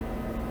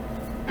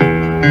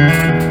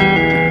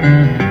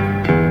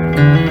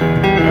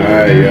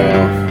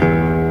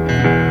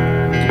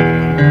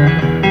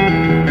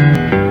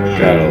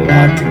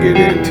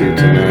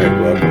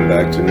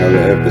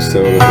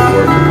episode of The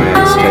Working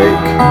Man's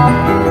Take,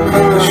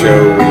 the show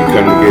where you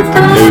come to get the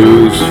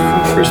news from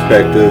the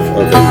perspective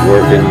of a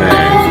working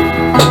man.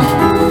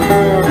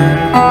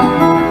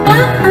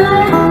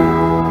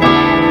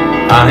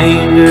 I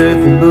ain't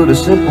nothing but a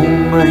simple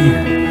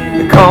man.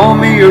 They call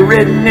me a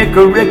redneck,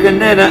 I reckon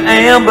that I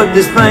am, but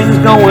this thing's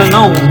going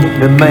on,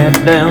 the man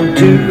down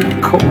to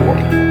the core.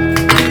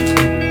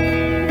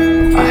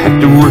 I have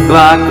to work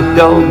like a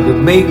dog to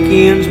make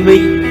ends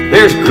meet.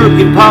 There's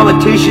crooked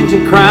politicians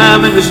and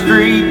crime in the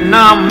street, and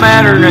I'm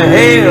madder than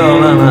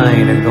hell, and I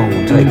ain't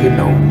gonna take it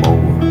no more.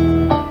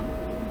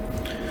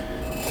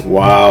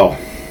 Wow.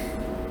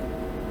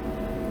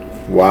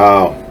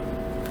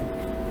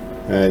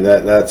 And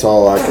that's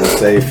all I can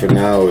say for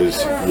now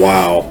is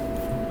wow.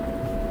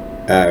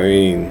 I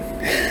mean,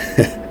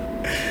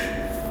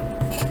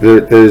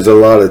 there's a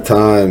lot of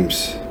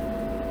times,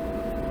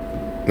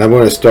 and I'm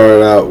going to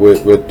start out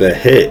with the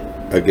hit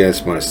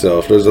against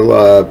myself. There's a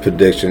lot of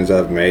predictions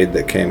I've made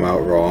that came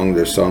out wrong.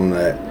 There's some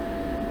that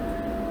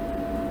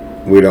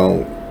we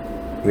don't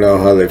know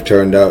how they've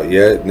turned out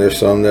yet, and there's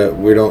some that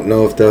we don't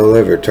know if they'll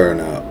ever turn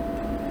out.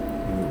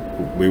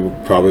 We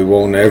probably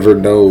won't ever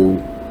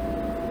know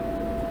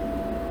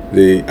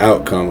the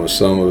outcome of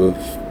some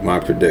of my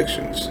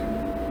predictions.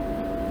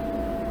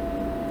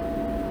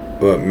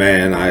 But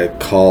man, I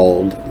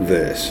called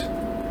this.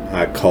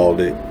 I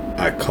called it.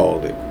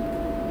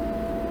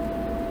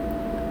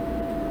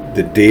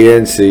 The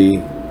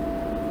DNC,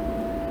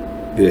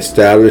 the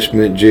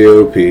establishment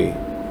GOP,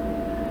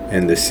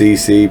 and the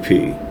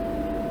CCP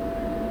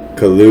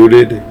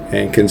colluded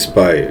and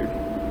conspired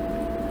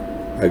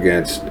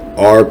against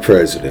our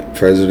president,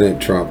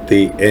 President Trump,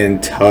 the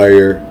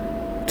entire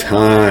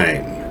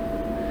time.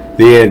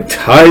 The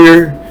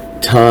entire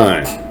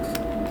time.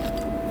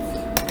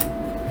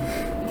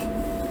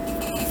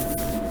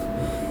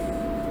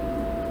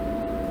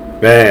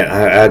 Man,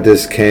 I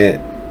just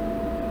can't.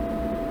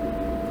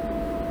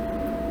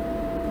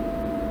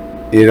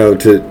 You know,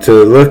 to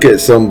look at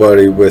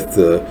somebody with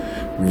the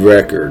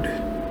record,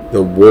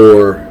 the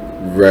war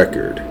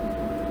record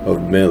of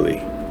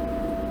Milley,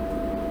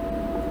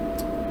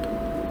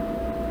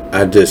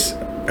 I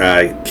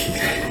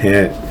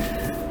can't.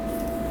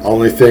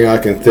 Only thing I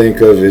can think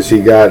of is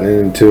he got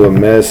into a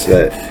mess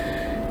that,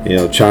 you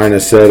know, China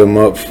set him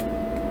up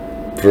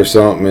for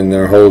something and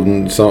they're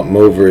holding something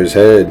over his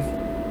head.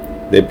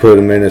 They put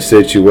him in a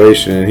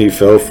situation and he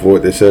fell for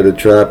it. They set a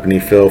trap and he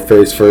fell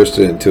face first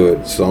into it.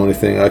 It's the only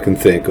thing I can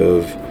think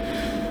of.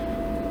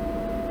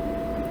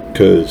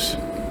 Because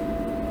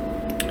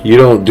you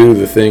don't do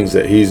the things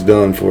that he's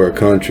done for a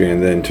country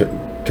and then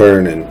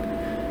turn and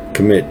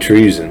commit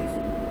treason.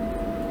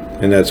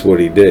 And that's what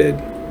he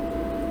did.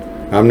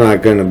 I'm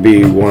not going to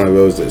be one of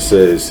those that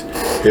says,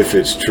 if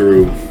it's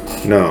true,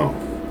 no.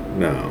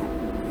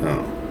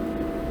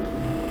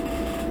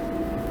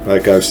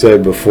 Like I've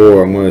said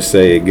before, I'm going to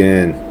say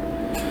again,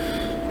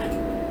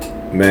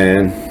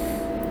 man,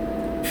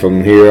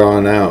 from here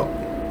on out,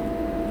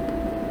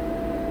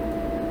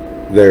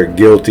 they're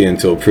guilty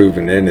until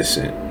proven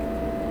innocent.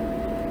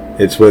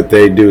 It's what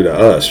they do to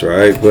us,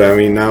 right? But I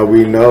mean, now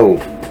we know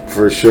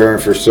for sure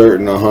and for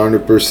certain,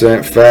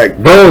 100%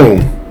 fact,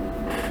 boom!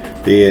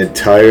 The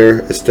entire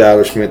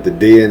establishment, the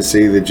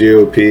DNC, the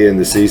GOP, and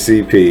the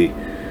CCP,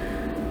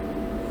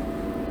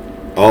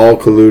 all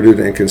colluded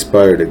and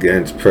conspired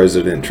against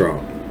President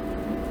Trump.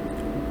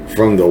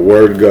 From the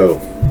word go.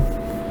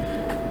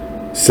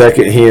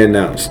 Second he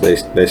announced,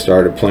 they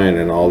started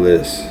planning all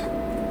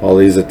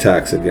these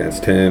attacks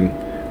against him,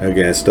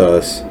 against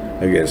us,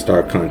 against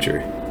our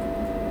country.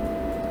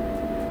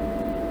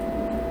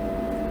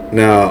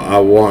 Now, I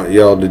want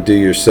y'all to do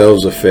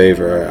yourselves a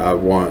favor. I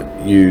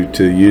want you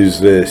to use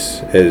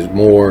this as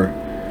more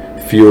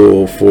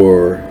fuel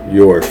for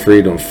your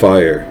freedom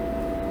fire.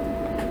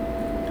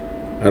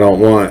 I don't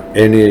want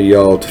any of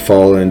y'all to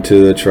fall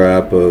into the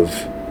trap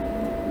of,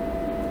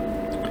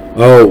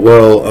 oh,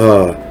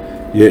 well,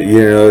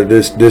 you know,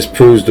 this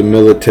proves the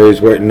military's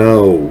way.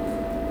 No,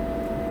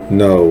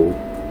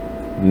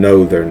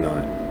 they're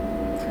not.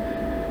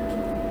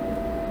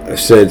 I've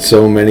said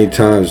so many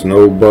times,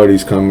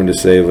 nobody's coming to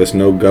save us.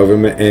 No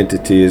government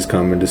entity is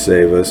coming to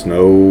save us.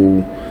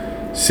 No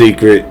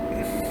secret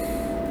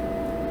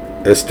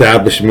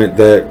establishment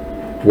that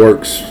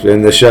works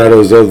in the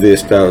shadows of the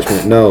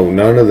establishment. No,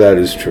 none of that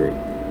is true.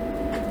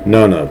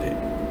 None of it.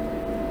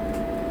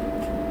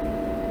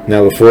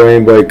 Now, before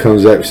anybody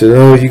comes up and says,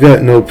 oh, you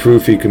got no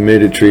proof he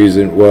committed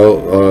treason. Well,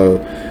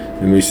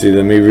 let me see.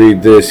 Let me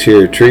read this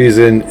here.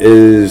 Treason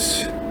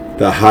is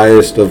the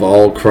highest of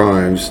all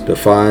crimes,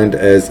 defined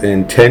as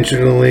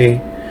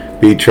intentionally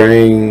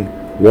betraying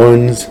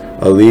one's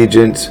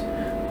allegiance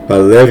by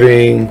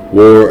levying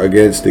war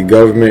against the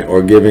government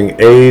or giving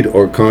aid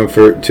or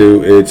comfort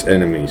to its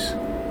enemies.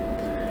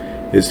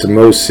 It's the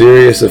most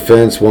serious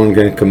offense one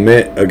can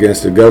commit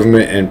against the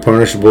government and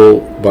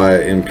punishable by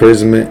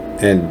imprisonment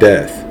and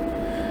death.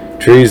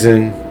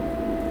 Treason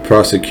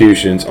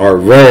prosecutions are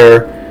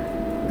rare.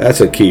 That's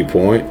a key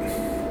point.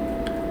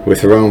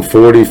 With around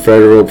 40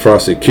 federal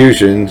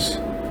prosecutions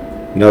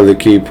another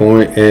key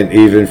point, and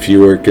even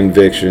fewer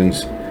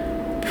convictions,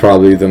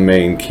 probably the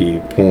main key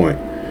point.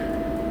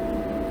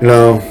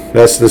 No,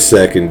 that's the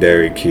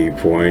secondary key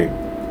point.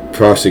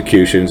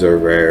 Prosecutions are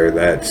rare.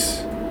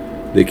 That's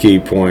the key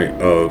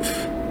point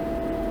of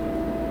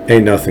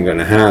ain't nothing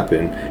gonna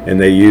happen, and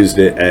they used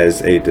it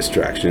as a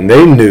distraction.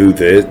 They knew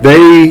this.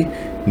 They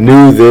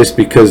knew this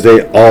because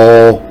they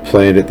all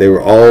planned it. They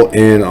were all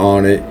in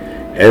on it.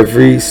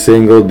 Every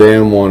single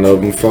damn one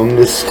of them from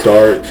the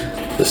start.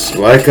 Just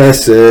like I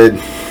said.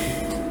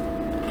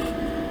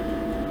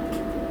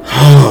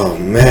 Oh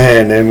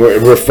man, and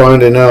we're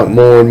finding out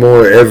more and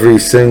more every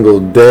single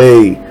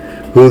day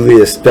who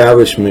the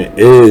establishment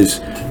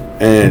is,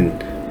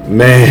 and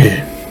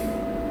man,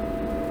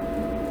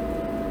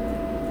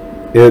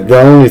 the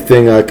only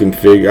thing I can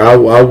figure, I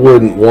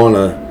wouldn't want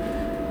to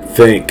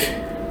think.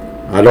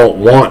 I don't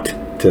want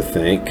to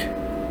think.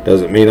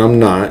 Doesn't mean I'm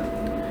not.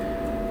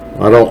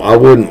 I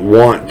wouldn't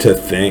want to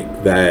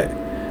think that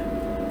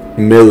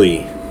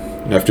Milley,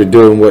 after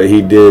doing what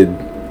he did,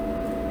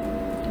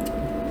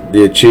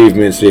 the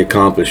achievements, the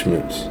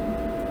accomplishments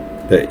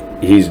that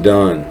he's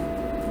done,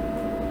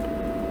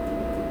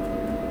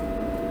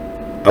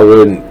 I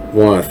wouldn't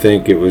want to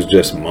think it was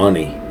just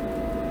money.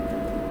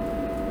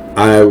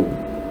 I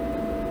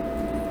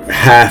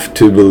have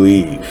to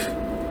believe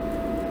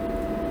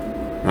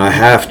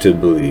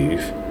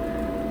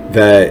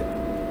that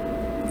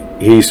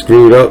he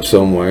screwed up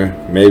somewhere,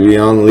 maybe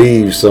on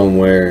leave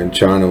somewhere, and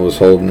China was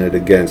holding it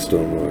against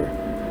him or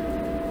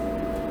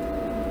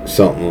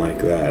something like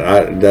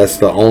that. That's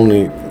the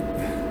only.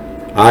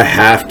 I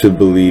have to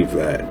believe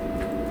that.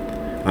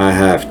 I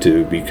have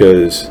to,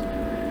 because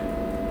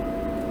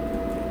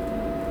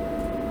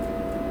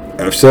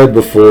I've said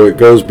before, it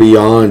goes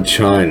beyond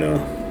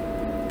China.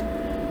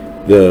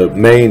 The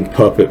main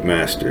puppet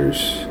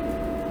masters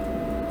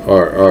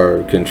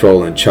are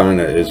controlling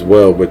China as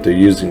well, but they're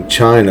using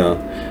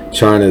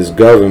China's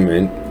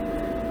government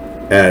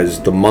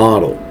as the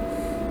model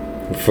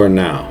for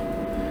now.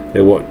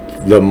 They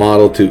want the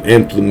model to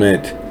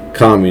implement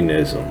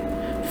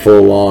communism,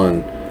 full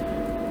on,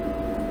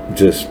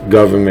 just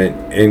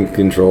government in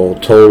control,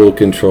 total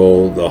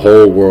control, the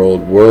whole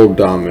world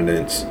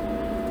dominance,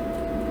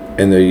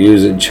 and they're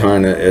using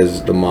China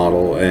as the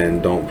model,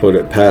 and don't put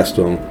it past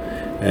them.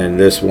 And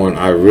this one,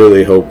 I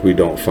really hope we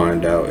don't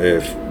find out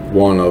if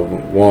one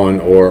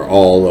or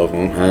all of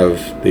them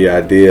have the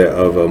idea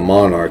of a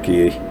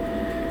monarchy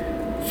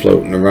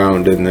floating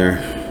around in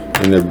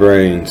their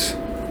brains.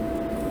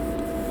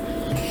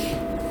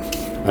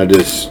 I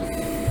just,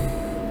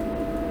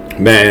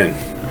 man,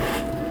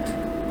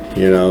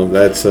 you know,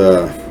 that's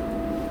that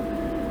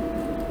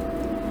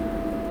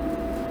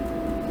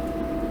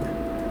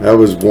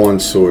was one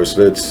source.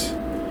 Let's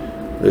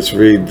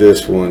read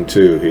this one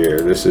too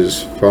here. This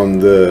is from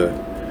the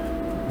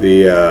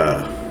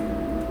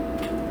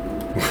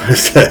what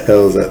the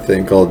hell is that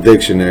thing called?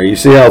 Dictionary. You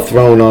see how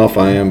thrown off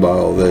I am by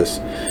all this.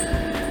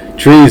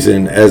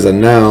 Treason, as a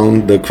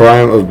noun, the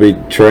crime of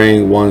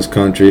betraying one's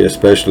country,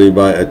 especially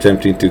by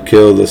attempting to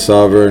kill the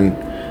sovereign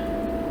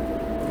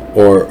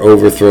or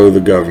overthrow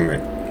the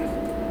government.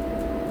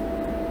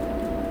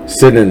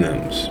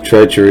 Synonyms: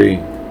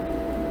 treachery,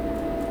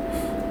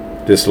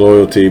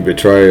 disloyalty,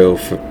 betrayal,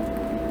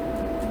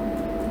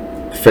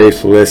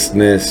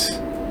 faithlessness,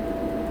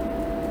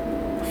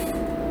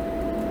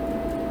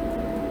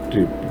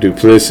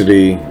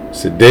 duplicity,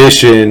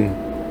 sedition,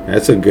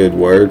 that's a good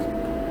word,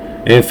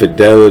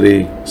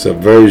 infidelity,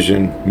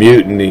 subversion,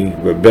 mutiny,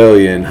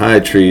 rebellion, high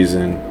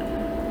treason.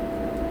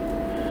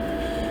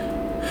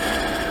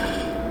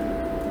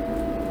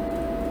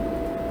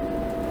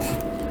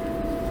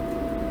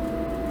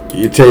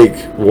 You take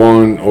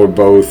one or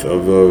both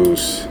of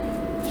those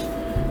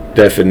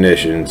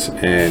definitions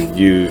and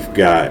you've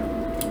got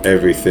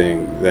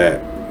everything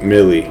that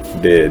Milley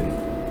did.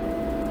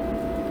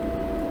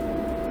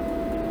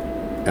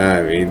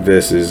 I mean,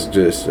 this is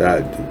just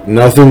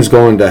nothing's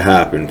going to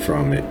happen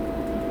from it,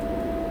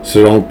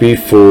 so don't be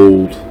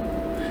fooled.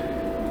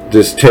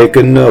 Just take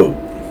a note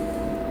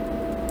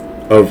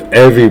of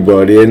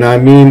everybody, and I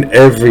mean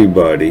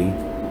everybody,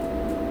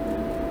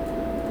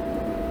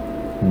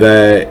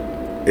 that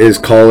is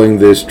calling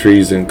this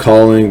treason,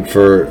 calling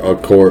for a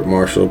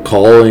court-martial,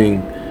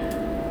 calling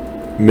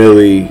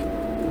Milley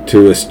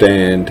to a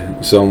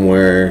stand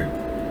somewhere.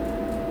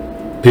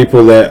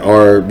 People that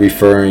are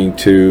referring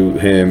to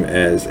him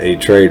as a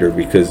traitor,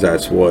 because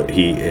that's what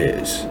he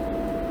is.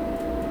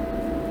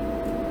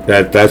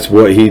 That's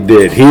what he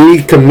did.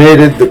 He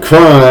committed the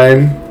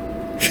crime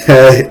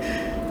that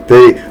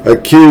they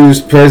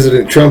accused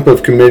President Trump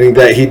of committing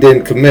that he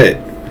didn't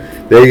commit.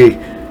 They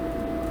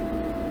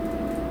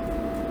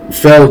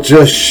fell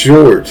just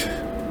short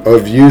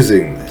of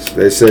using this.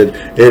 They said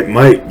it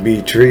might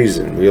be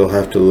treason. We'll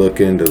have to look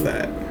into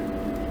that.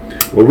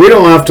 Well, we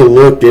don't have to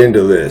look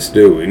into this,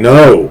 do we?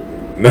 No,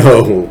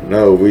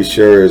 we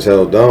sure as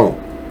hell don't.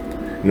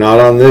 Not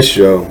on this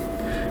show.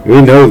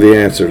 We know the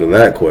answer to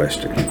that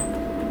question.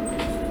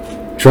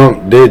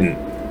 Trump didn't.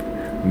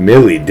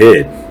 Milley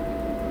did.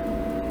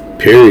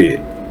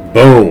 Period.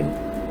 Boom.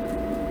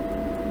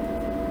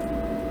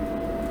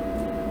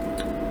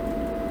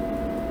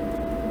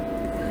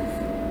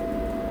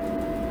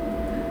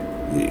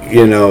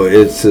 you know,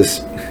 it's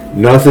just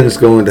nothing's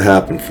going to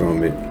happen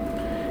from it.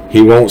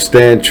 He won't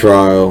stand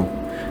trial.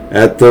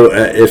 If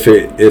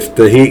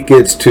the heat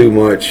gets too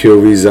much,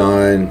 he'll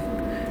resign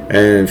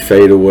and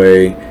fade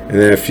away, and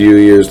then a few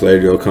years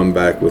later he'll come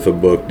back with a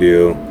book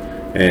deal,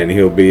 and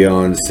he'll be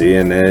on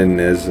CNN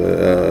as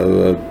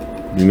a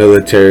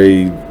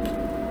military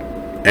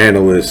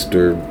analyst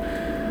or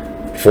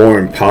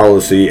foreign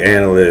policy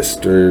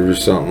analyst or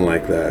something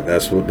like that.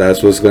 That's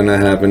what's gonna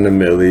happen to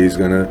Millie.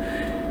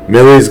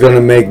 Millie's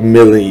gonna make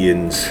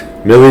millions.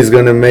 Millie's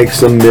gonna make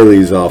some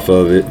millies off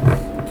of it.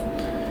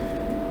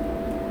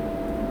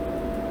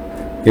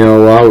 You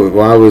know,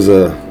 why was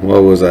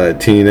I a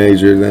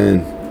teenager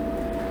then?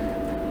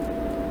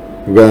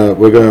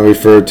 We're gonna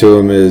refer to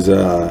him as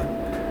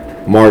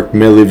Mark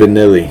Millie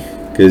Vanilli,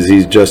 because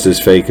he's just as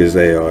fake as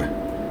they are.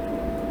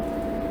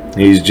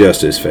 He's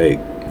just as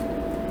fake.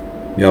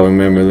 Y'all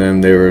remember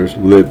them? They were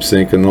lip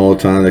syncing all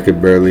the time. They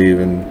could barely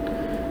even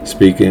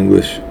speak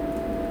English.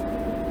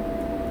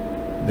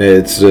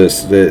 It's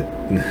just that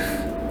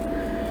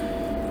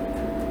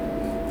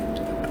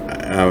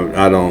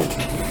I don't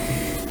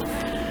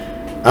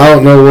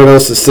know what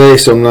else to say,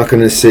 so I'm not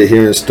going to sit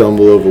here and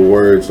stumble over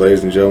words,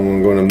 ladies and gentlemen.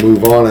 I'm going to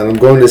move on, and I'm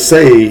going to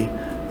say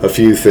a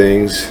few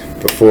things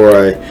before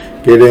I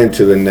get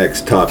into the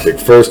next topic.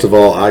 First of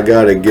all, I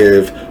got to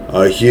give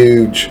a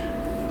huge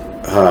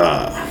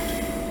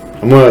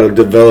I'm going to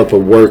develop a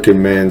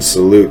working man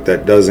salute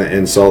that doesn't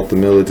insult the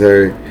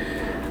military.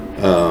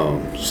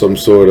 Some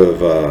sort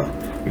of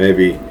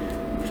maybe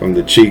from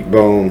the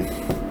cheekbone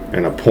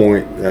and a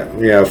point.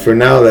 Yeah, for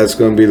now that's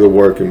going to be the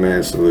working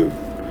man salute.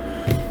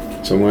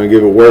 So I'm going to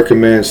give a working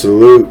man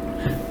salute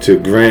to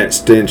Grant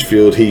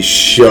Stinchfield. He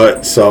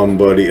shut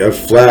somebody,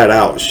 flat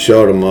out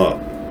shut him up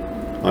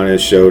on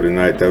his show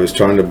tonight that was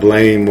trying to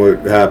blame what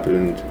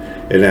happened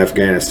in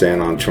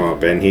Afghanistan on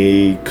Trump, and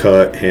he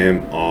cut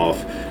him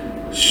off,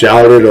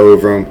 shouted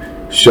over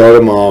him, shut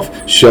him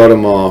off, shut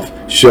him off,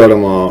 shut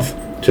him off,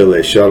 till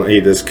they shut him.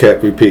 He just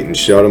kept repeating,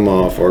 shut him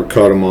off, or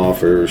cut him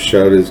off, or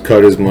cut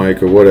his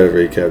mic, or whatever.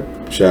 He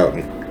kept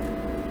shouting.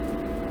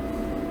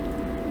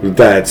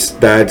 That's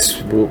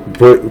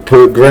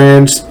put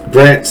Grant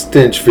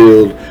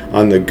Stinchfield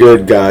on the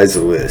good guys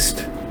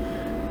list,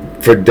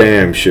 for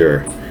damn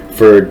sure.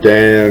 For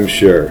damn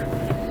sure.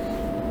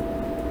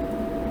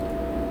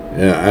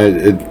 Yeah,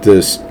 it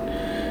just,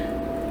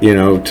 you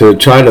know, to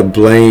try to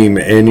blame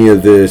any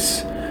of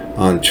this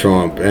on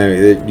Trump,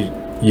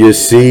 you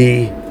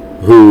see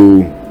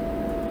who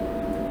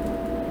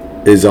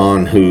is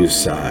on whose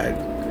side.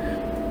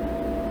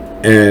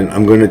 And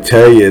I'm going to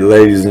tell you,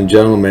 ladies and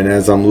gentlemen,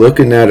 as I'm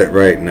looking at it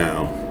right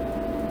now,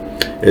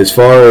 as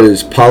far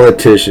as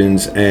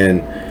politicians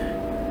and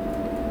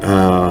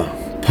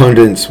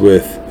pundits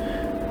with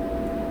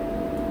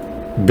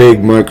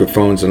big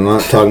microphones, I'm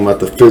not talking about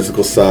the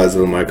physical size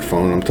of the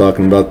microphone, I'm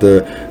talking about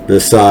the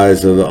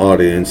size of the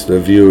audience, the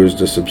viewers,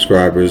 the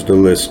subscribers, the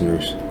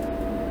listeners.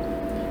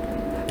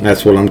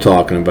 That's what I'm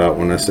talking about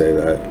when I say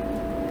that.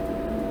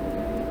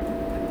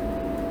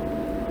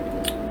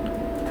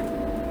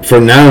 For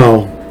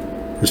now,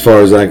 as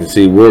far as I can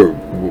see,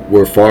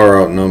 we're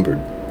far outnumbered.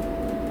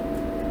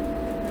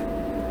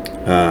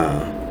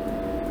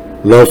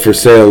 Love for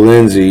Sale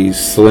Lindsay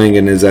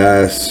slinging his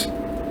ass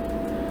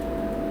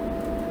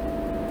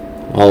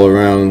all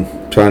around,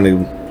 trying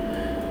to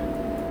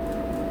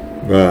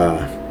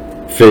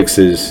fix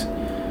his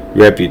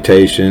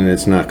reputation.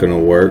 It's not going to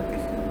work.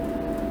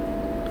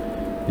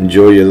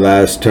 Enjoy your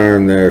last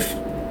term there,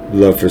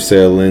 Love for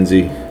Sale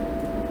Lindsay.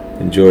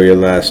 Enjoy your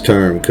last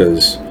term,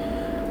 because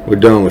we're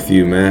done with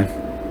you, man.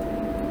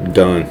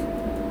 Done.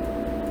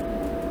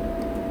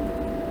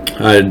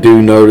 I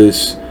do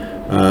notice,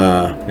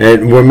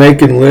 and we're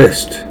making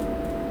lists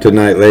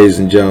tonight, ladies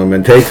and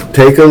gentlemen.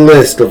 Take a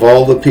list of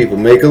all the people.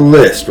 Make a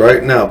list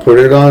right now. Put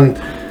it on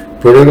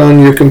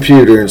your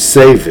computer and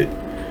save it.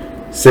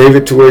 Save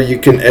it to where you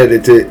can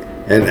edit it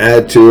and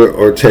add to it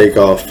or take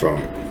off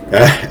from.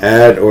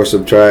 Add or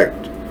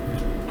subtract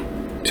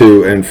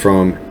to and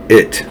from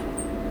it.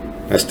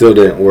 I still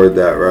didn't word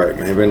that right.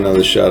 Maybe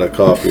another shot of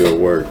coffee will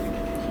work.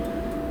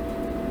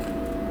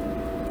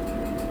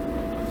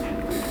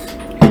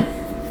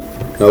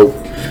 Nope.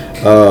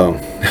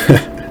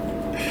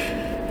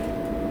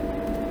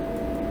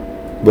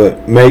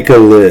 But make a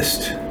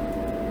list.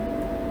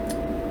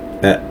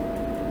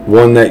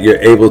 One that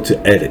you're able to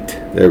edit.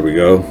 There we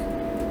go.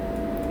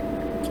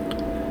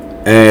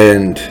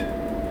 And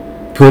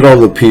put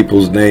all the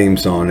people's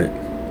names on it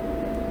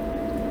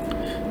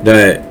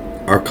that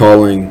are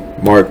calling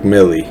Mark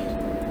Milley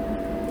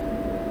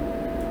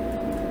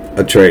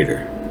a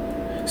traitor,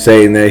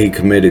 saying that he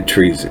committed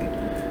treason,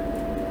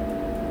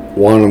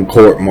 want him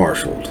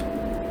court-martialed.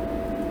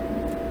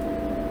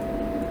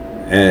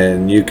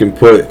 And you can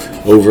put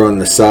over on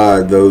the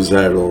side those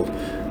that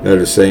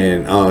are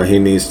saying, oh, he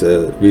needs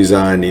to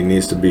resign, he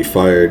needs to be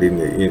fired,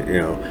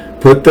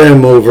 put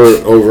them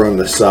over on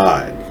the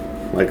side,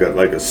 like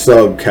a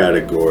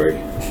subcategory,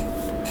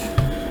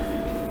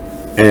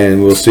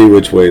 and we'll see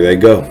which way they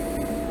go.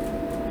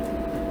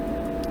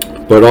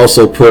 but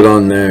also put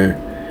on there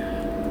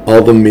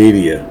all the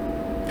media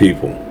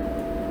people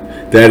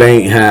that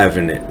ain't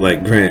having it,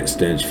 like Grant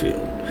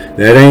Stinchfield.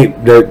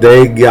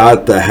 They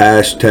got the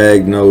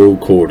hashtag no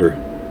quarter.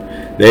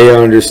 They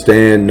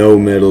understand no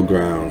middle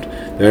ground.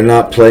 They're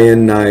not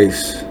playing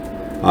nice.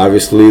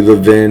 Obviously,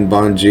 Levin,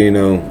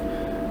 Bongino,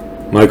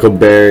 Michael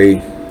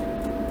Berry,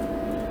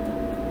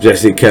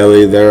 Jesse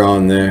Kelly, they're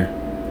on there.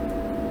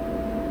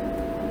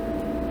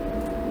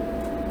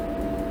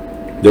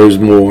 There's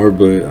more,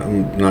 but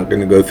I'm not going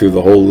to go through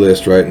the whole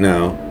list right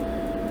now.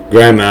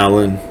 Graham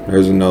Allen,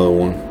 there's another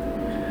one.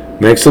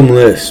 Make some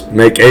lists.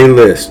 Make a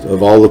list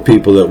of all the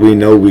people that we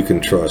know we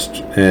can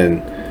trust,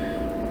 and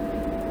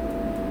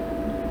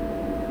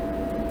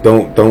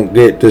don't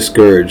get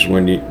discouraged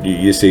when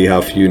you see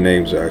how few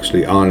names are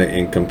actually on it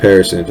in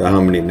comparison to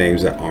how many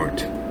names that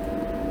aren't.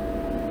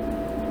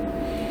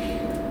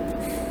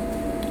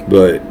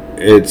 But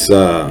it's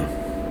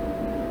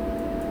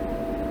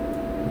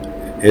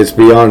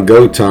beyond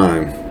go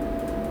time,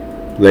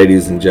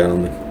 ladies and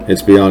gentlemen.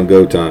 It's beyond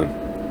go time.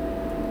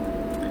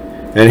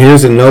 And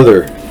here's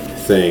another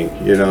thing,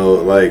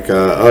 like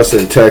us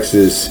in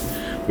Texas,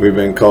 we've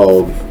been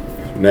called,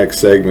 next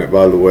segment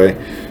by the way,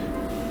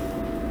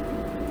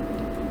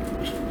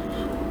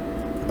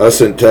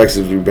 us in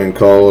Texas, we've been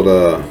called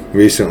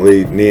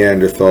recently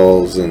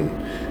Neanderthals and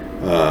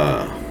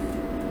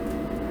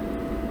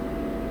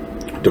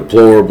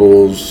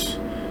deplorables,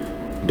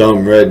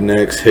 dumb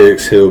rednecks,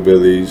 hicks,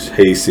 hillbillies,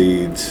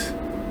 hayseeds.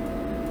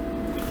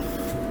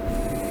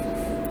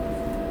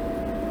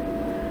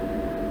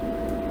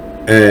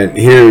 And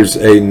here's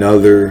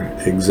another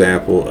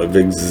example of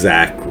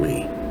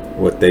exactly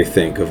what they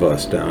think of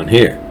us down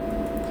here.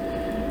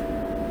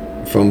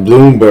 From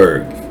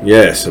Bloomberg.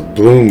 Yes,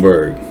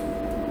 Bloomberg.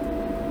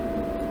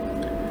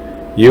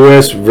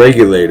 U.S.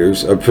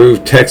 regulators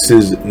approved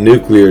Texas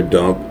nuclear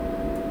dump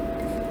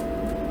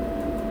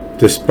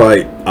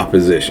despite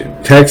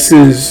opposition.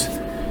 Texas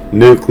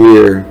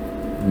nuclear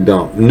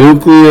dump.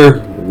 Nuclear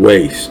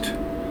waste.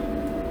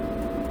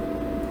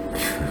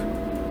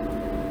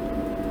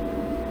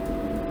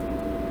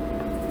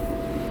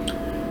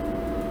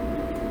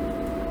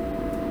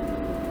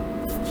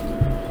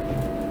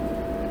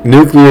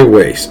 Nuclear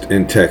waste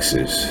in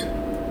Texas.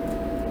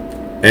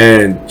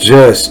 And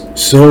just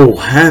so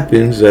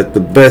happens that the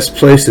best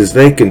places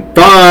they can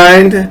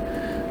find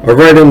are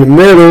right in the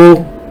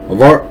middle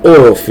of our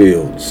oil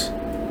fields.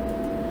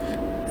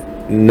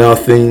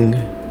 Nothing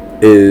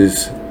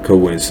is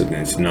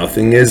coincidence.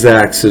 Nothing is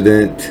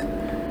accident.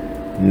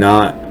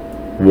 Not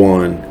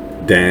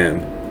one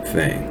damn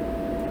thing.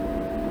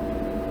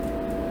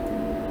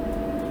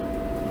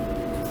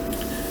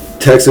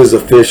 Texas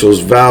officials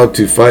vowed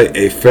to fight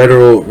a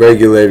federal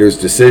regulator's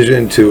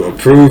decision to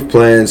approve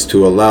plans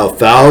to allow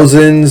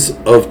thousands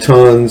of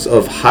tons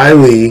of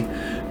highly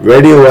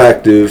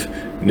radioactive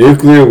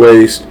nuclear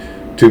waste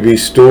to be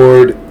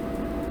stored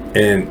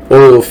in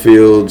oil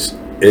fields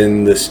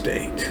in the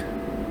state.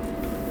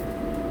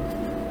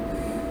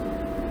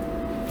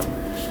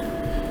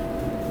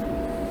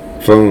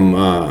 From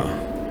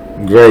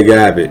Greg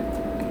Abbott,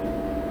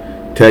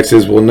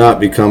 Texas will not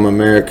become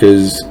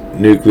America's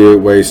nuclear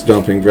waste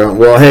dumping ground.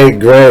 Well, hey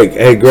Greg,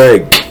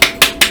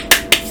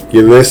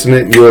 you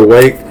listening? You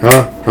awake?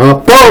 Huh?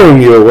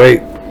 Boom, you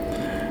awake?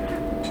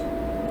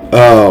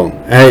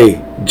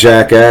 Hey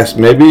jackass,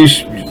 maybe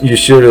you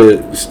should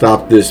have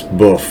stopped this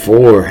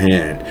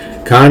beforehand.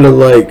 Kind of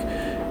like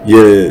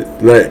you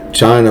let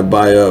China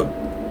buy up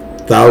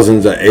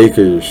thousands of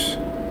acres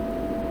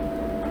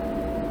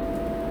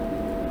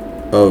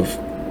of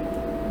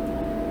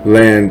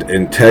land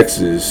in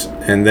Texas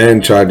and then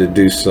try to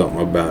do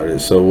something about it.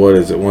 So what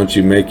is it? Once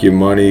you make your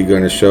money, you're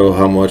going to show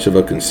how much of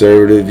a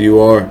conservative you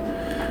are?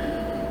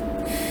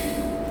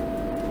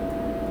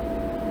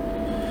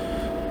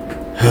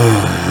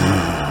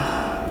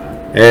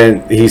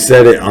 And he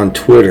said it on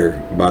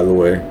Twitter, by the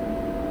way.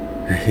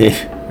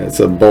 That's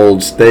a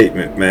bold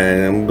statement,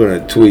 man. I'm going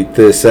to tweet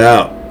this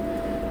out.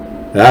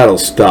 That'll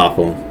stop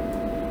him.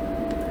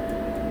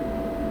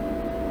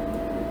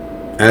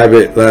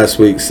 Abbott last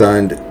week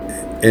signed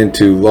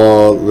into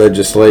law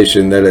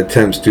legislation that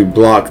attempts to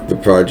block the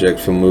project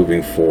from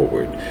moving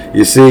forward.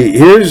 You see,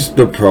 here's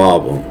the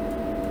problem.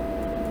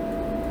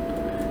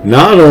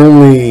 Not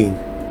only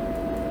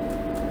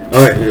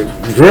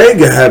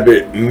Greg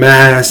Abbott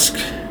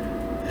masked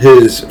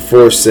his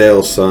for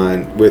sale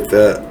sign with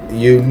a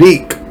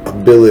unique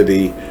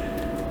ability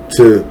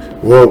to,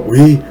 well,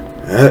 we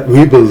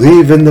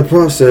believe in the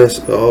process.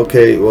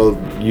 Okay, well,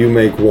 you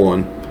make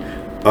one.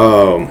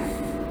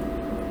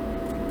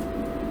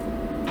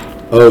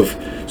 Of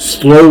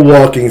slow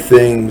walking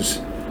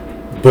things,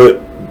 but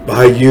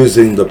by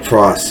using the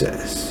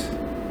process.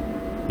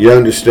 You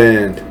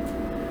understand?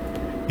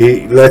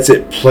 He lets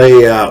it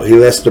play out. He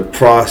lets the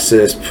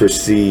process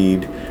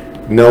proceed,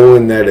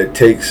 knowing that it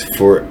takes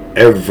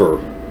forever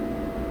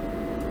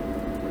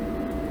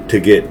to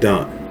get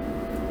done.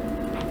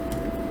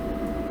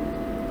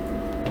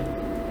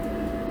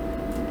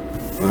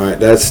 All right,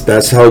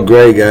 that's how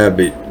Greg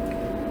Abbott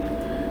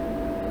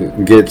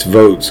gets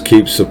votes,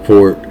 keeps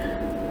support,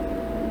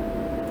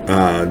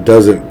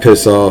 doesn't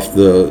piss off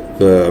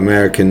the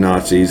American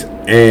Nazis,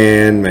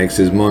 and makes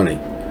his money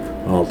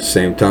all at the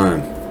same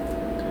time.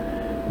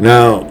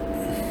 Now,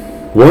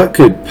 what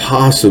could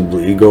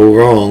possibly go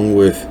wrong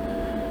with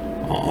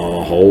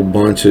a whole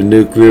bunch of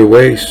nuclear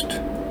waste?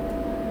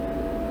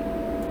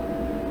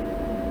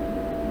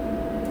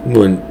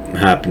 Wouldn't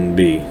happen to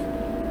be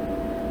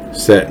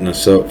setting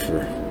us up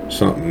for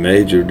something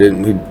major.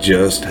 Didn't we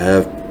just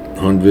have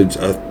hundreds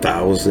of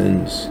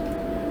thousands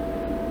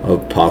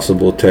of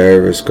possible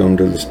terrorists come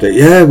to the state?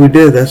 Yeah, we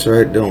did. That's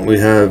right. Don't we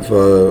have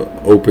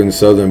open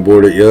southern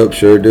border? Yup,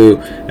 sure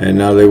do. And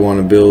now they want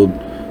to build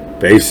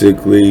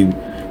basically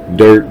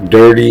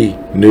dirty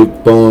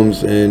nuke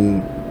bombs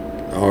in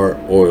our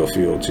oil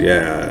fields.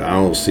 Yeah, I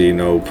don't see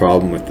no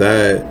problem with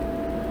that.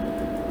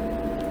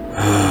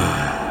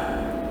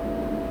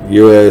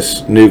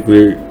 U.S.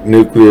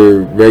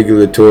 Nuclear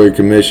Regulatory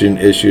Commission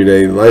issued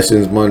a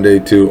license Monday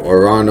to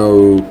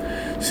RINO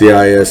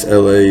CIS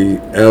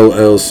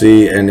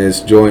LLC and its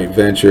joint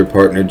venture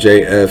partner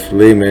J.F.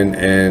 Lehman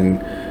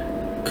and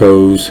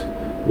Co.'s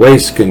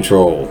Waste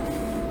Control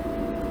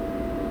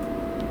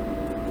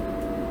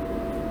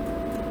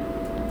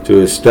to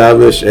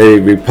establish a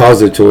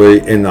repository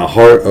in the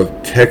heart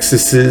of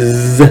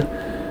Texas's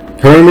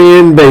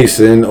Permian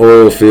Basin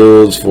oil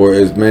fields for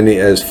as many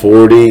as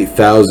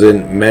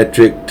 40,000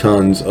 metric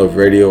tons of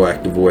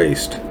radioactive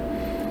waste.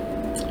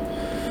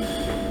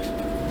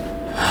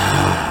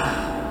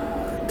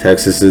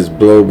 Texas's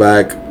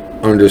blowback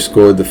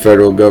underscored the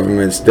federal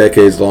government's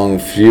decades-long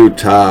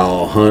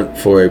futile hunt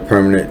for a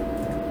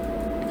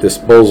permanent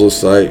disposal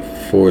site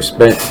for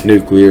spent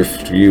nuclear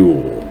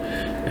fuel.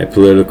 A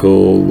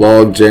political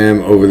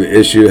logjam over the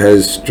issue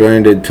has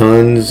stranded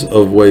tons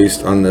of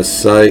waste on the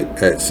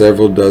site at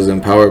several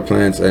dozen power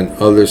plants and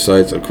other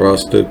sites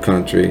across the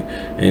country,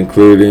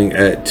 including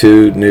at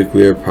 2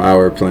 nuclear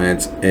power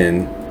plants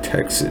in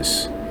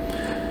Texas.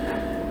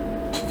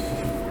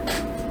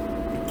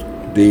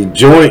 The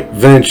joint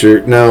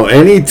venture. Now,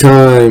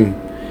 anytime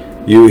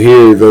you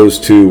hear those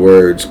two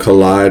words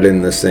collide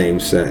in the same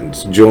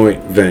sentence,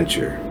 joint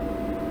venture,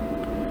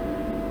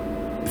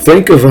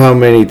 think of how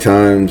many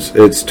times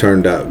it's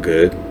turned out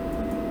good.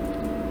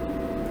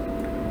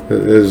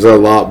 There's a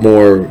lot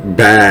more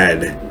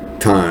bad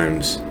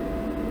times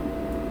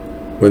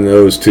when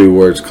those two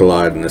words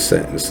collide in a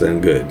sentence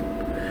than good.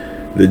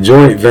 The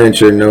joint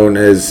venture, known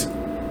as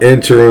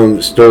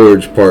Interim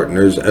Storage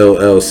Partners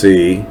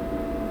LLC,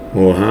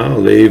 well, how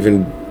they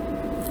even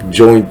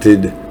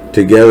jointed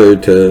together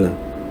to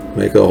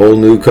make a whole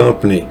new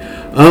company.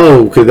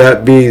 Oh, could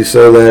that be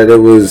so that it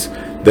was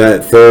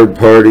that third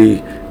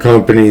party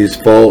company's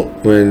fault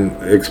when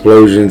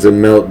explosions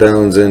and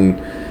meltdowns and,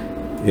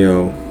 you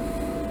know,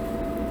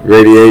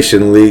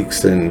 radiation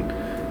leaks and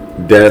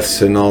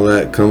deaths and all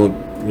that come up?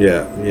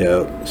 Yeah,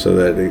 so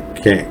that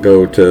it can't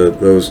go to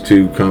those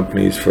two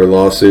companies for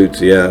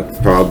lawsuits. Yeah,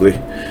 probably.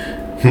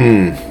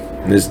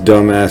 This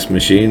dumbass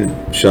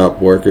machine shop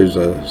worker's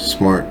a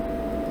smart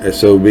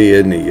SOB,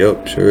 isn't he?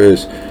 Yup, sure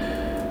is.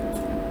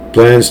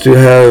 Plans to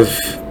have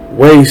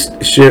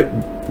waste shipped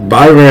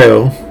by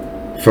rail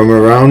from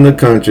around the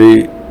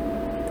country,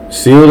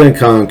 sealed in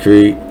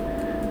concrete,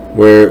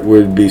 where it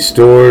would be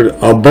stored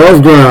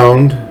above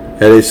ground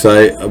at a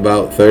site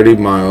about 30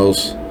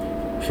 miles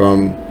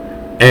from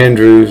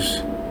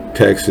Andrews,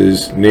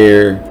 Texas,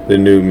 near the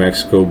New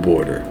Mexico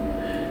border.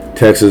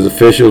 Texas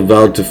officials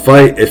vowed to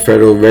fight a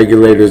federal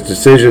regulator's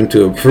decision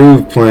to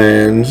approve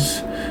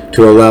plans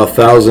to allow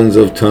thousands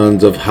of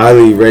tons of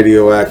highly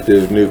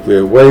radioactive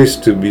nuclear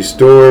waste to be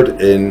stored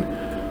in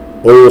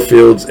oil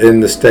fields in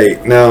the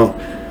state. Now,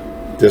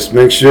 just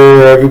make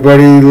sure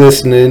everybody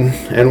listening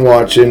and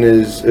watching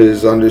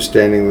is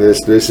understanding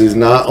this. This is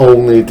not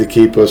only to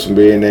keep us from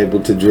being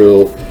able to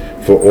drill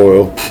for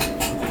oil,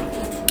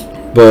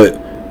 but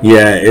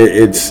yeah,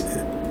 it's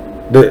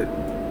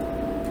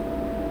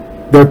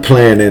they're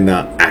planning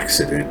an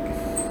accident.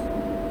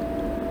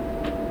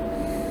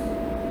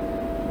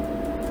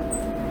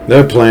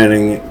 They're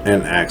planning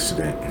an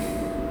accident.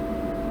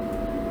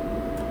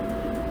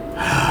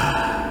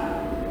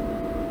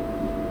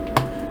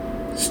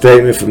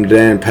 Statement from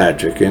Dan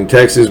Patrick. In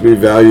Texas, we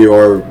value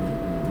our...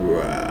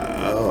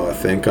 I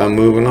think I'm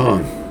moving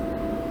on.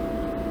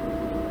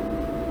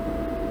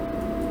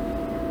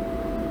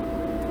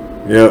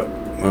 Yep.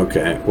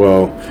 Okay.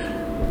 Well,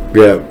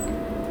 yeah.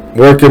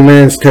 Working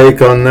man's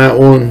take on that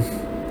one.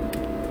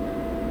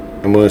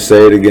 I'm going to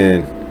say it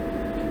again.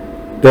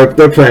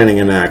 They're planning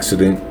an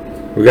accident.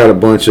 We got a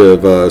bunch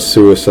of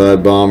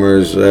suicide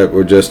bombers that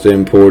were just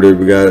imported.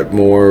 We got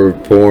more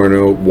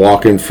pouring,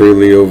 walking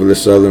freely over the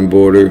southern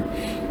border,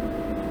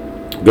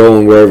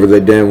 going wherever they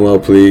damn well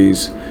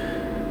please.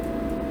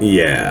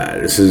 Yeah,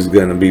 this is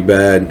going to be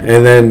bad.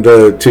 And then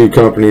the two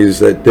companies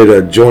that did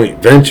a joint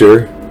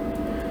venture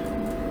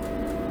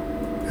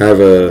have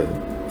a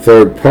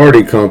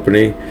third-party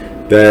company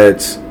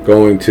that's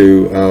going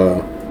to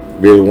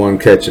be the one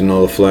catching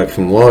all the flack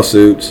from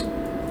lawsuits,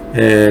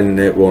 and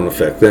it won't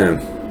affect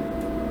them.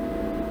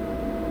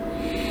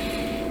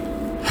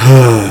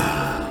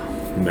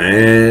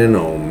 Man,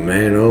 oh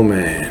man, oh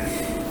man.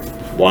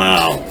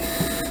 Wow.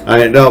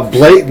 Alright, now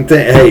blatant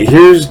thing. Hey,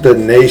 here's the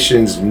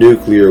nation's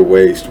nuclear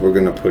waste. We're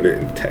going to put it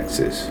in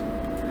Texas.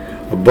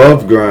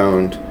 Above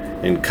ground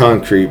in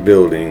concrete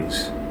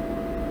buildings.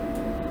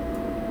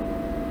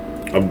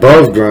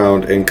 Above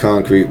ground in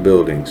concrete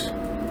buildings.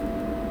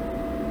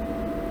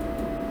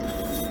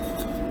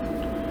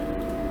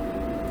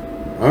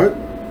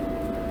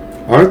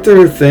 Aren't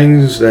there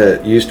things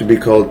that used to be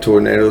called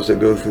tornadoes that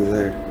go through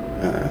there?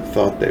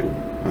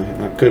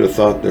 I could have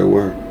thought there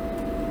were.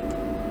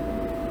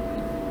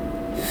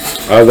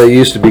 They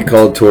used to be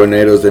called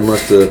tornadoes. They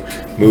must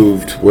have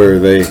moved where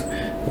they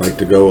like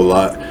to go a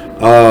lot.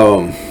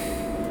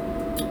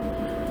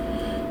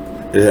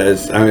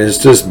 It's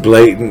just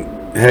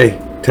blatant. Hey,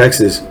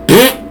 Texas,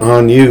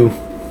 on you.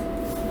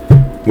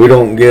 We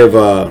don't give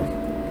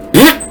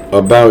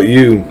about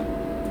you.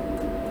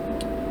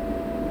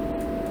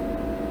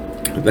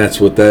 That's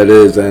what that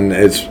is, and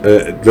it's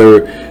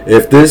there.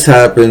 If this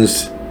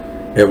happens,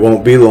 it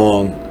won't be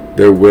long.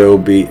 There will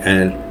be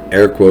an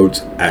air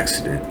quotes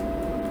accident.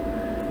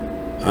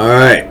 All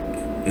right,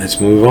 let's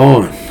move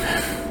on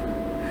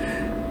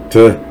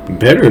to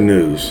better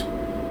news.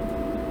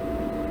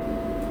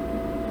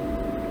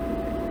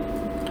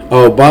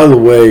 Oh, by the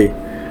way,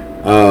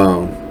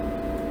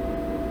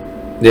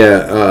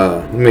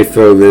 let me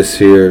throw this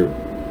here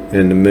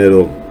in the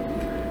middle.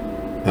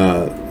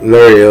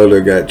 Larry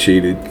Elder got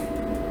cheated.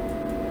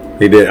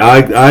 He did.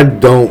 I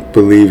don't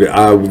believe it.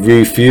 I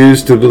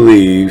refuse to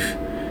believe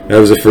that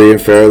was a free and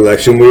fair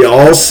election. We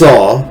all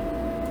saw.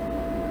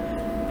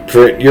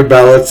 Print your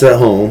ballots at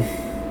home.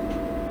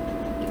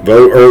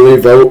 Vote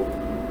early, vote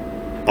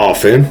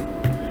often.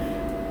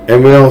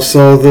 And we all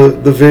saw the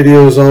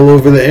videos all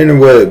over the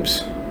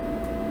interwebs.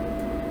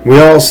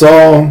 We all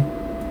saw them.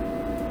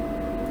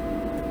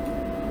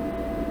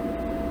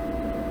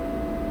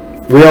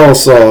 We all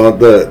saw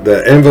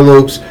the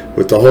envelopes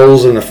with the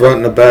holes in the front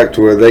and the back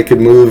to where they could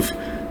move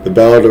the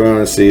ballot around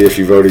and see if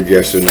you voted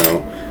yes or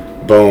no.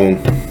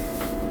 Boom.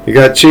 He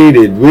got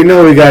cheated. We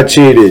know he got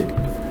cheated.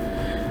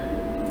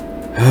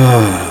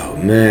 Oh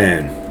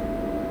man.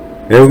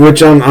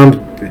 Which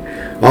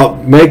I'll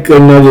make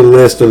another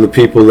list of the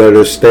people that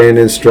are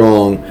standing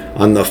strong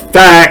on the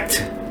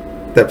fact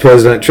that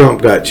President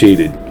Trump got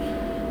cheated.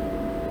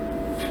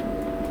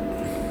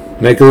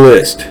 Make a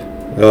list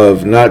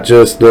of not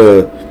just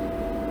the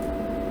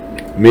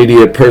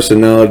media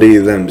personality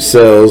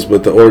themselves,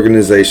 but the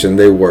organization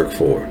they work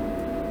for.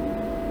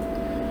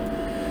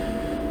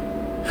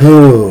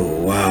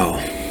 Oh,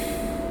 wow.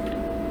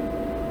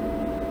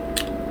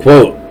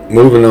 Quote,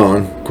 moving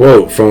on.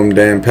 Quote from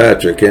Dan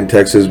Patrick. In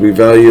Texas, we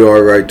value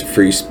our right to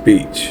free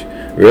speech.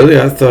 Really?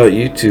 I thought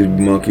you two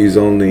monkeys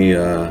only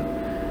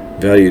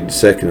valued the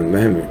Second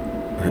Amendment.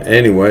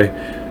 Anyway,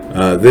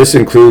 this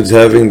includes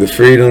having the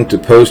freedom to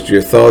post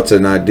your thoughts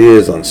and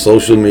ideas on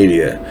social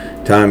media.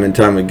 Time and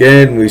time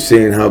again, we've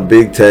seen how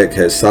big tech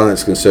has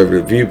silenced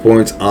conservative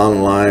viewpoints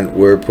online.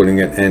 We're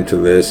putting an end to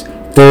this.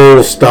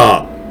 Full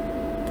stop.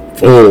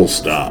 Full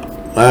stop.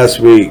 Last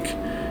week,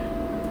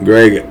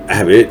 Greg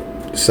Abbott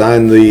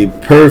signed the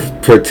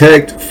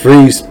Protect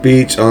Free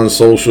Speech on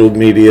Social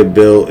Media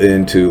bill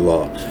into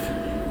law.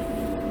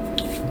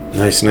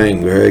 Nice name,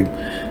 Greg.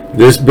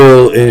 This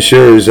bill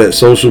ensures that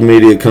social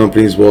media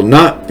companies will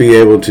not be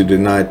able to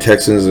deny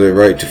Texans their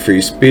right to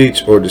free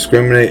speech or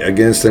discriminate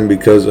against them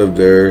because of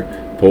their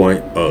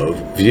point of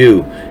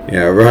view.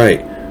 Yeah,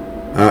 right.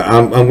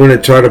 I'm going to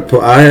try to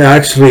I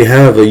actually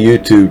have a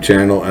YouTube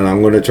channel, and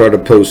I'm going to try to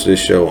post this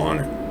show on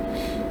it.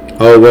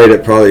 Oh, wait,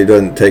 it probably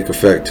doesn't take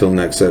effect till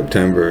next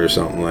September or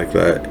something like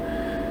that.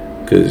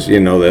 Because,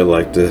 you know, they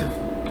like to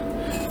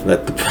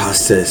let the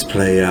process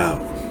play out.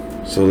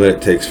 So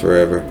that takes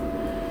forever.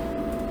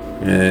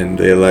 And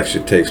the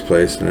election takes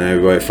place, and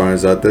everybody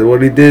finds out that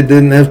what he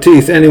didn't have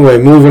teeth. Anyway,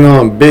 moving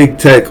on. Big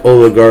tech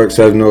oligarchs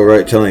have no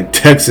right telling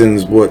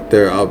Texans what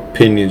their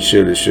opinion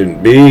should or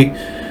shouldn't be.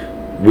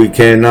 We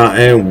cannot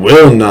and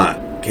will not.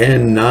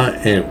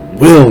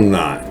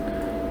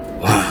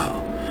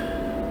 Wow.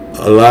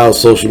 Allow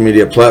social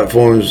media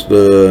platforms,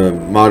 the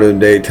modern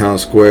day town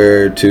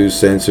square, to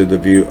censor the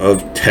view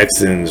of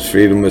Texans.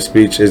 Freedom of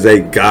speech is a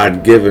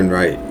God-given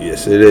right.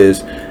 Yes, it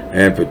is.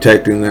 And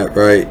protecting that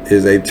right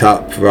is a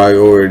top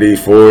priority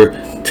for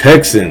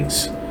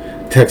Texans.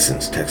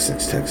 Texans.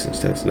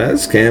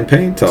 That's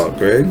campaign talk,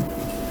 Greg.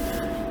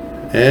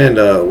 And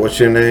what's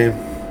your name?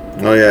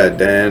 Oh yeah,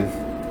 Dan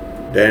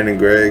and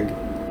Greg.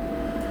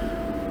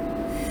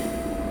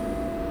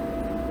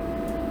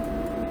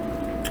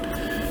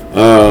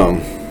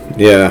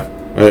 Yeah.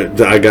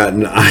 I got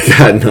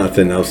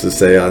nothing else to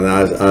say on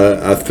that.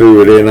 I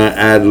threw it in. I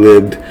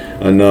ad-libbed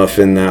enough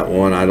in that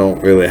one. I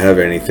don't really have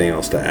anything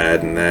else to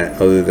add in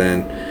that other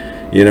than,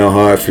 you know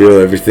how I feel.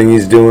 Everything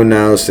he's doing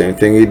now, same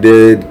thing he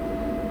did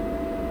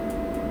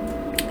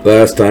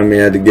last time he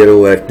had to get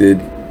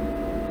elected.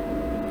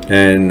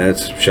 And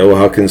that's show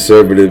how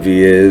conservative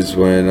he is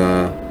when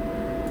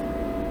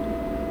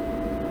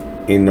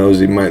he knows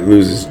he might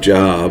lose his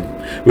job.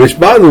 Which,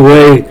 by the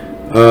way,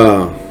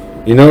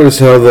 you notice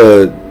how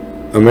the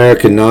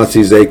American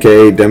Nazis,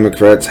 aka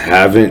Democrats,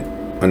 haven't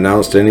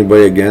announced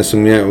anybody against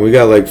them yet. We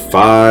got like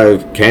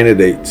 5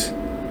 candidates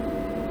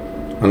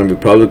on the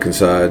Republican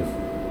side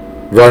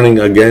running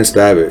against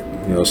Abbott.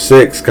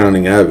 6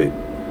 counting Abbott.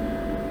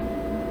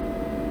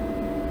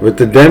 But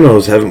the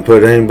demos haven't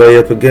put anybody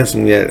up against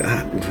them yet.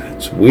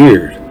 It's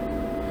weird.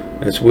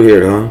 That's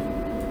weird, huh?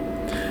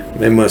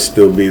 They must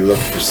still be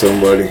looking for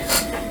somebody.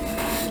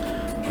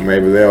 Or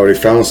maybe they already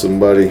found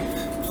somebody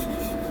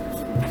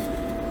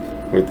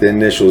with the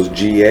initials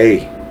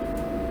GA.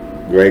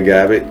 Greg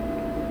Abbott.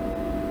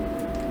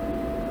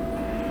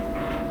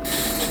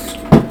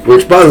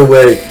 Which, by the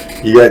way,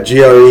 you got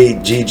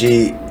GREGGABOTT.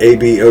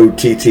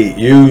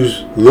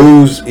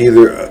 Lose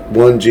either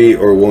one G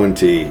or one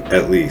T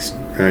at least.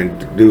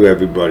 And do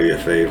everybody a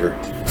favor.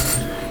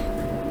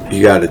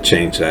 You got to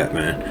change that,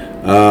 man.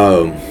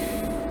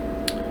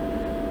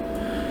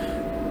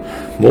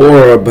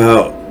 More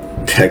about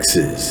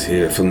Texas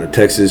here from the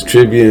Texas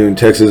Tribune.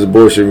 Texas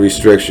abortion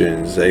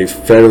restrictions. A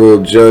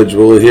federal judge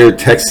will hear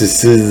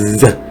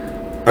Texas's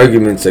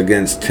arguments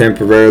against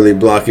temporarily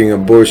blocking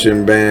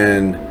abortion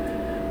ban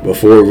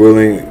before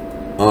ruling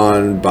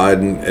on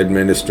Biden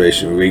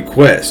administration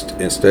request.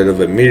 Instead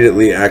of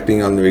immediately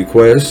acting on the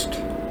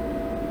request,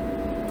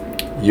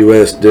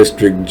 U.S.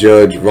 District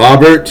Judge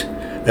Robert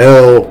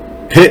L.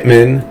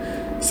 Pittman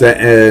set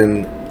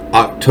an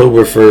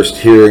October 1st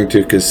hearing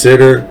to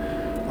consider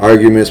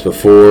arguments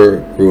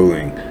before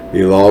ruling.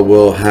 The law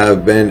will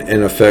have been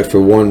in effect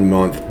for 1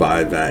 month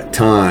by that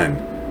time.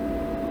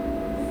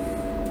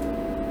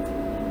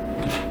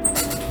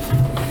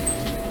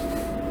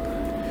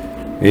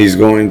 He's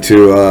going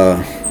to,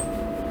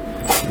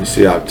 let me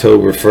see,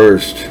 October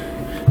 1st.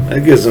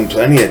 That gives him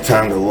plenty of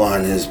time to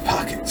line his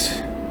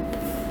pockets.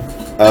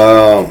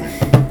 I'm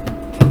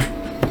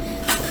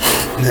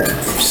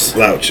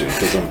slouching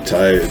because I'm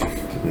tired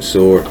and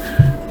sore.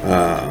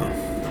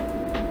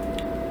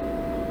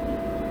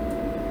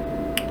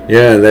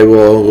 Yeah, they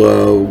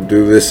will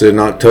do this in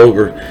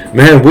October.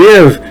 Man, we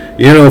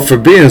have, for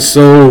being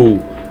so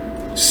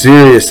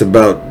serious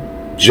about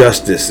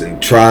justice and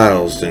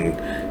trials and,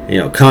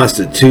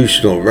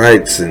 constitutional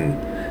rights and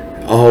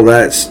all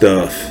that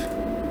stuff,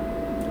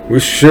 we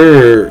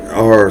sure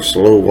are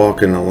slow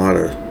walking a lot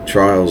of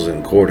trials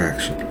and court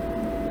action.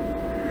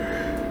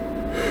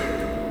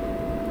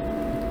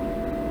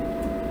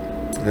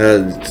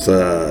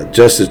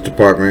 Justice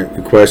Department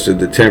requested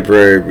the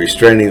temporary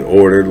restraining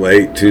order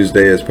late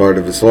Tuesday as part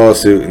of its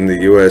lawsuit in the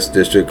U.S.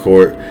 District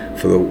Court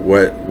for the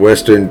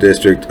Western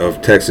District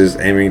of Texas,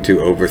 aiming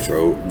to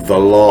overthrow the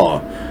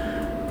law.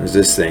 There's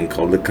this thing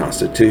called the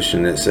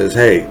Constitution that says,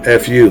 hey,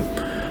 F you.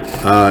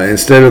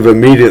 Instead of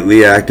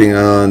immediately acting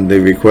on the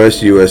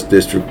request, U.S.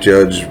 District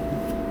Judge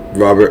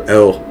Robert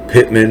L.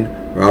 Pittman,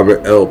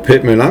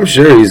 I'm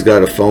sure he's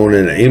got a phone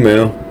and an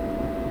email.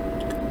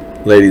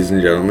 Ladies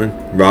and gentlemen,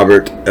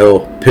 Robert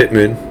L.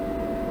 Pittman,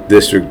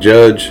 District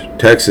Judge,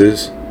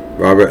 Texas,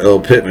 Robert L.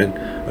 Pittman,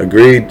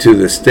 agreed to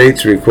the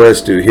state's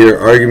request to hear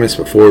arguments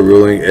before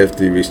ruling. If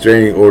the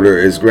restraining order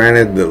is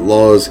granted, the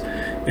law's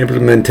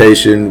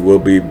implementation will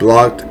be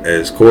blocked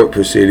as court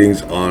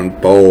proceedings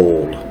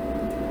unfold.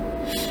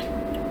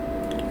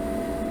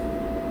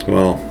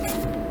 Well,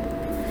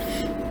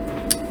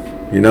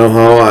 you know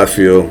how I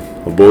feel.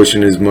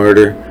 Abortion is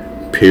murder.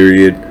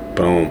 Period.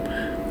 Boom.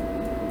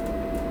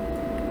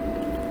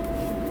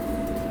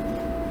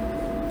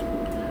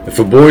 If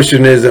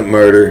abortion isn't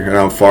murder, and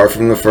I'm far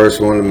from the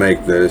first one to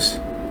make this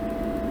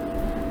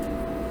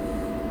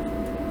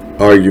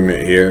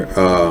argument here,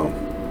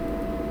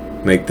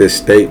 make this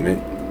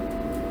statement.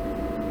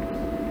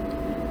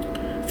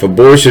 If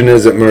abortion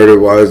isn't murder,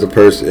 why is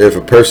if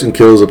a person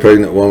kills a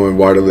pregnant woman,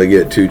 why do they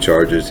get 2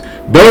 charges?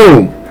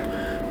 Boom!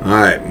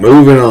 Alright,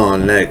 moving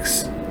on.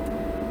 Next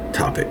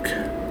topic.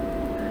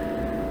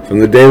 From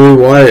the Daily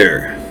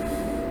Wire.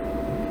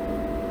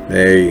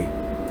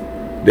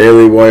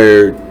 Daily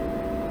Wire,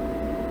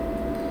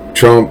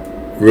 Trump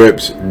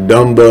rips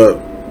Dumba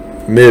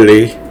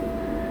Millie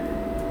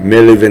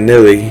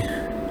Vanilli.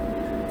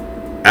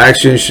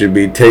 Action should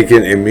be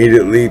taken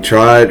immediately.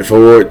 Tried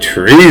for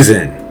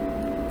treason.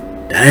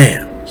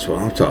 Damn, that's what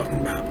I'm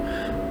talking about.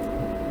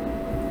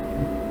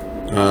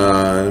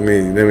 Let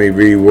me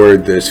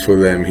reword this for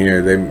them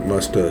here. They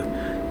must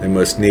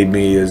need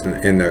me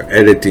in their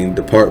editing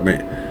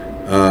department.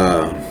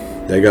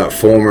 They got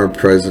former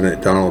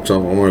President Donald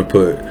Trump. I'm going to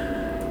put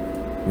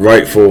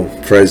rightful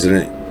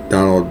President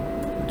Donald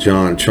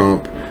John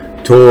Trump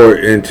tore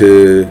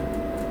into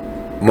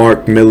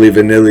Mark Milli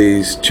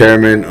Vanilli's,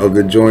 chairman of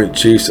the Joint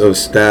Chiefs of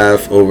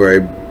Staff, over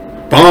a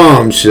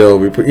bombshell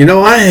report.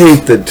 I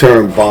hate the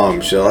term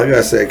bombshell. I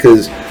gotta say,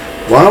 because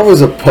when I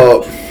was a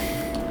pup,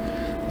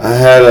 I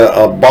had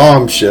a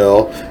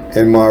bombshell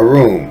in my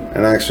room,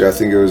 and actually I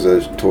think it was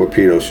a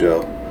torpedo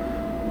shell.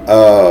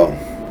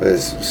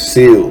 It's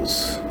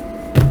SEALs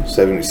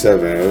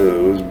 77.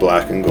 It was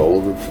black and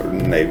gold for the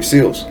Navy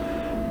SEALs.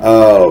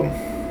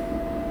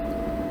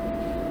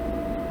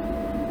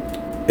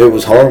 It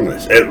was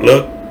harmless. It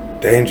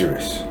looked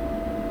dangerous.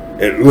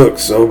 It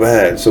looks so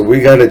bad. So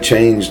we got to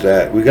change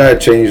that. We got to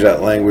change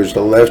that language.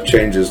 The left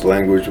changes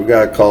language. We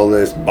got to call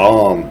this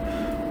bomb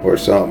or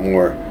something,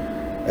 or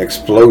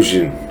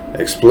explosion,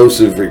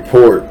 explosive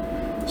report,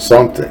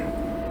 something.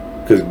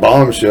 Because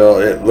bombshell,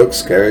 it looks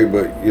scary,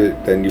 but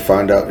then you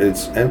find out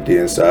it's empty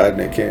inside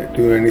and it can't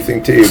do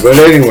anything to you. But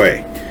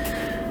anyway,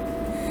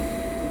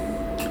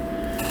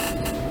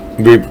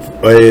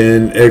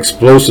 an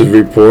explosive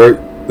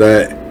report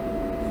that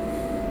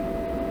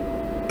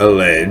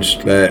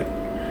alleged that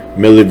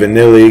Milli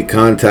Vanilli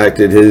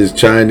contacted his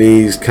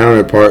Chinese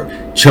counterpart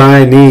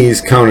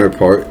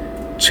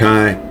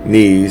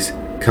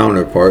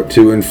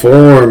to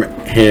inform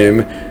him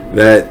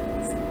that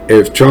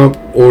if Trump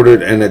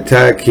ordered an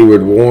attack, he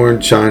would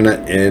warn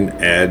China in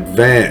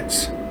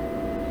advance.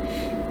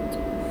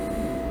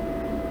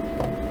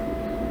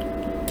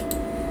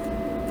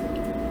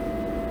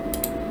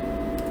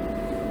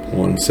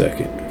 One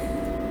second.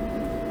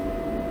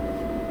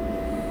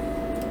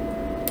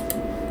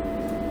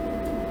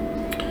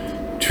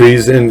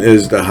 Treason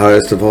is the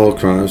highest of all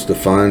crimes,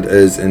 defined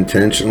as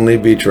intentionally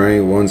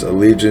betraying one's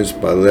allegiance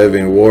by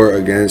levying war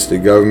against the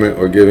government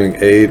or giving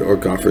aid or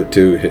comfort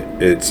to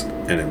its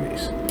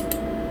enemies.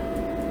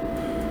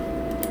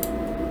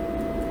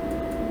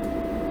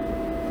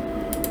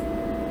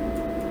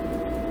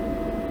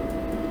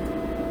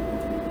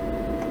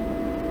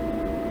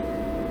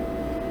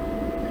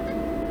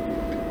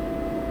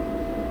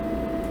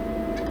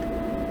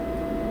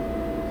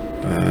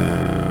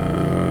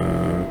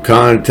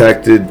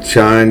 Contacted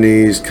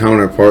Chinese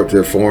counterpart to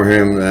inform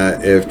him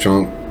that if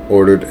Trump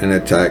ordered an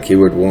attack, he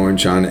would warn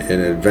China in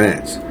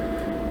advance.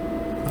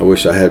 I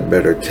wish I had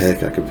better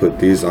tech. I could put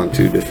these on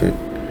 2 different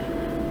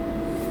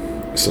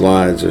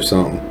slides or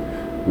something.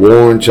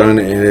 Warn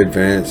China in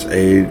advance,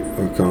 aid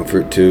or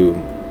comfort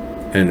to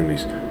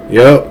enemies.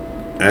 Yep,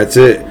 that's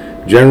it.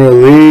 General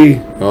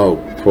Lee,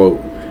 quote,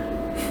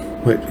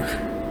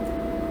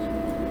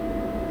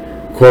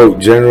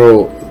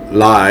 General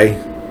Lie.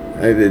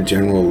 I did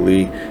General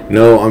Lee.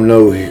 No, I'm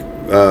no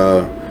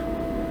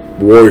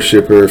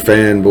worshipper,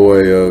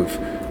 fanboy of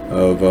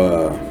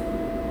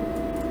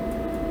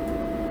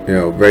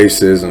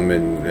racism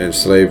and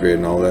slavery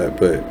and all that.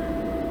 But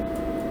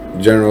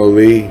General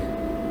Lee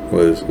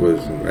was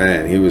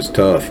man, he was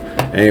tough.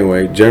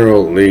 Anyway,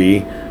 General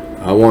Lee,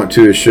 I want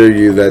to assure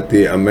you that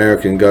the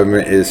American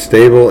government is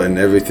stable and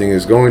everything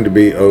is going to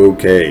be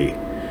okay.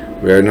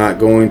 We are not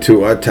going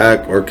to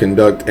attack or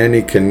conduct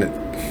any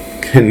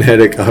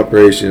kinetic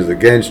operations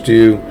against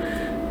you,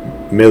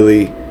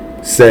 Milley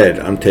said.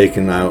 I'm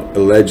taking out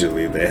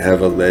allegedly. They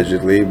have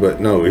allegedly, but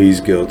no,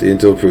 he's guilty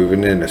until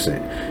proven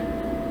innocent.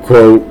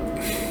 Quote,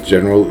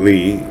 General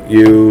Lee,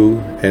 you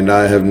and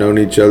I have known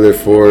each other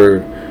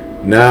for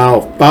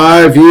now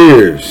 5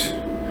 years.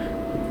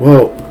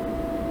 Well,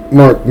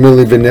 Mark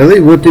Milli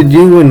Vanilli, what did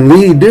you and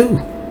Lee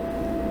do?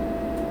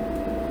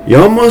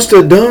 Y'all must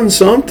have done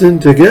something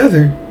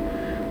together.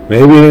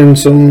 Maybe in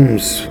some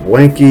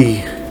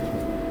swanky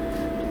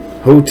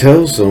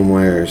hotel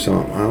somewhere or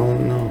something. I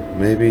don't know.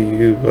 Maybe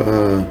you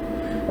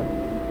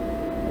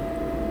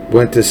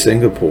went to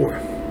Singapore.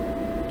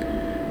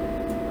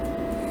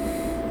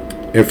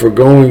 If we're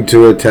going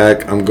to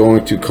attack, I'm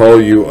going to call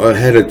you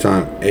ahead of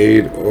time.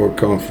 Aid or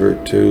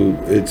comfort to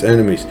its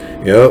enemies.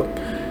 Yep.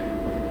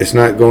 It's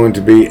not going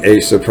to be a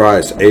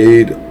surprise.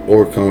 Aid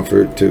or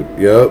comfort to...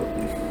 Yep.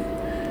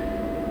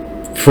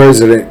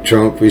 President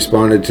Trump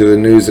responded to the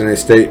news in a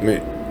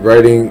statement,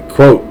 writing,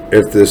 quote,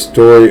 if the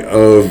story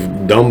of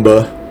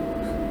Dumba,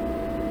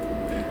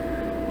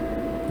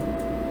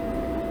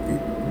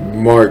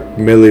 Mark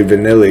Milli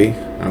Vanilli,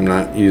 I'm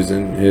not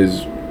using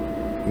his,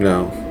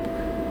 no,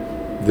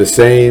 the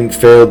same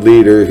failed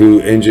leader who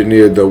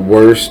engineered the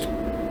worst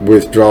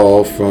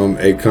withdrawal from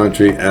a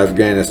country,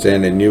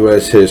 Afghanistan, in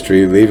U.S.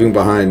 history, leaving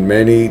behind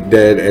many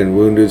dead and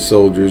wounded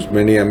soldiers,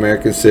 many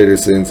American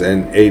citizens,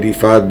 and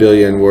 $85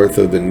 billion worth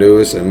of the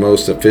newest and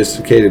most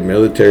sophisticated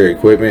military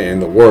equipment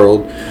in the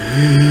world,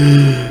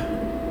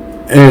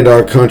 and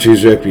our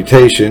country's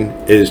reputation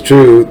is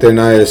true, then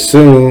I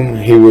assume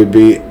he would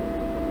be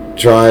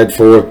tried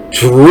for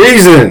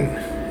treason,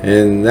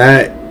 and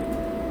that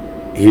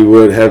he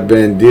would have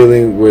been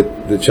dealing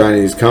with the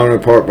Chinese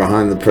counterpart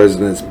behind the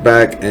president's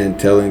back and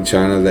telling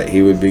China that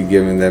he would be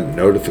giving them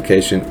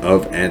notification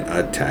of an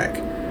attack.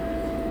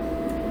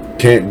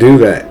 Can't do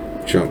that,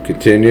 Trump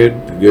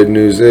continued. The good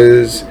news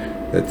is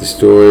that the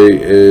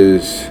story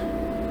is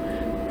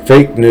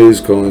fake news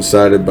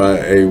coincided by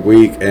a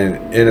weak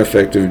and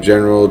ineffective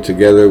general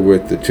together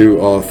with the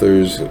 2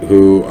 authors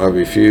who are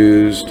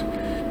refused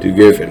to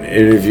give an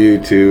interview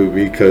to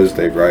because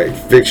they write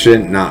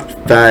fiction, not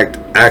fact.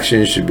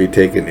 Action should be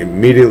taken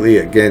immediately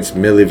against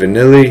Milli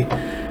Vanilli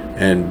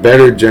and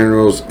better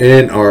generals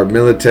in our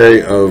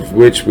military, of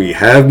which we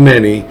have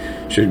many,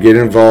 should get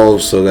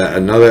involved so that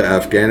another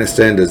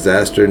Afghanistan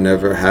disaster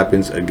never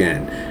happens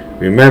again.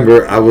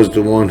 Remember, I was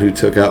the one who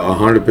took out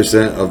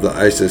 100% of the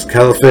ISIS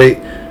caliphate.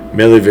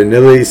 Milli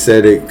Vanilli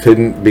said it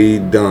couldn't be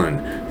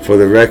done. For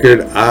the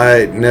record,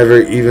 I never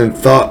even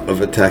thought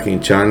of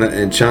attacking China,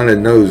 and China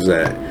knows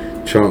that.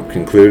 Trump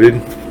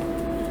concluded.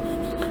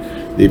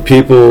 The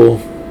people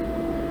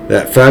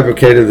that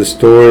fabricated the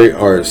story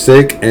are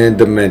sick and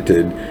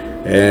demented,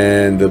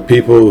 and the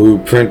people who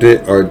print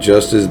it are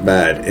just as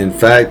bad. In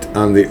fact,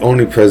 I'm the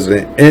only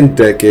president in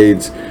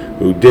decades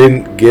who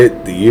didn't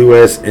get the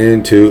U.S.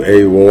 into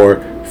a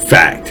war.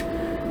 Fact.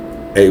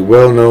 A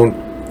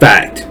well-known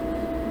fact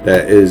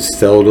that is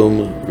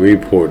seldom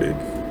reported.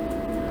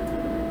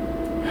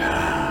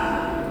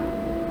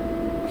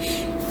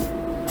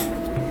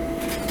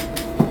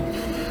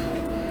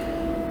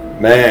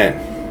 Man.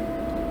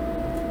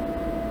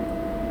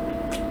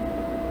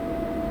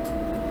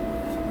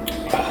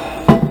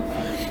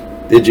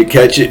 Did you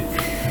catch it?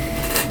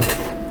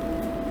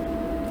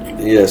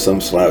 Yes,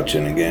 I'm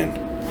slouching again.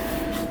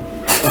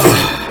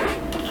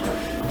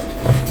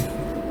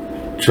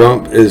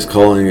 Trump is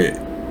calling it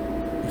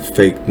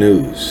fake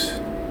news.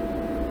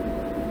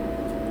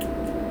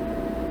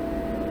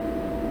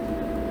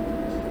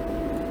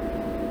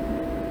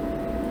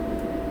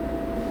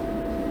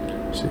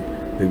 See,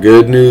 the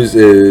good news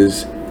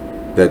is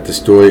that the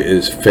story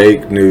is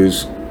fake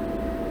news.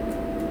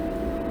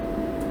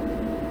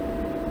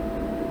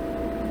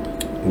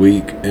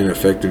 Weak and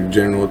effective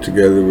general,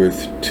 together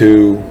with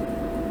two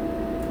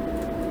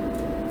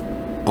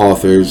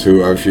authors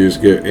who I refuse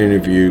to get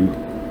interviewed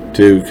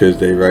to because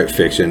they write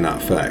fiction,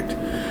 not fact.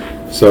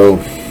 So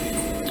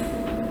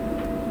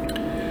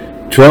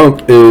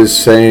Trump is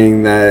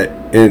saying that,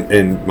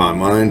 in my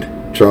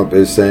mind, Trump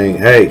is saying,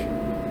 hey,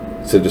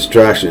 it's a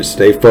distraction.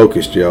 Stay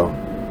focused, y'all.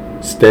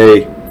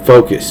 Stay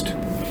focused.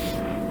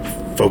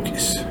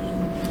 Focus.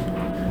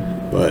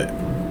 But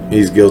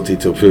he's guilty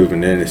till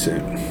proven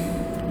innocent.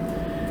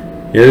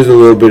 Here's a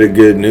little bit of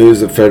good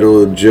news. A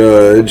federal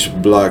judge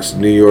blocks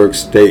New York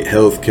State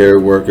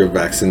healthcare worker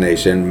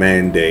vaccination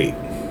mandate.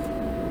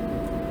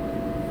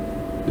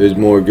 There's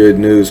more good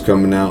news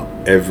coming out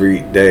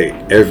every day.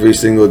 Every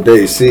single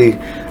day. See,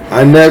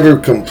 I never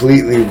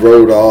completely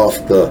wrote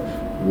off the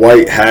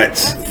white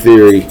hats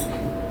theory.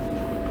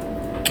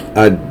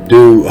 I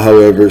do,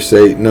 however,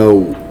 say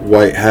no,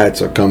 white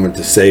hats are coming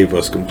to save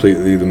us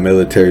completely. The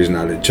military is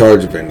not in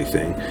charge of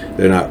anything.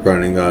 They're not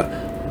running a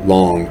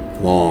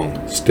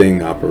long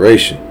sting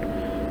operation.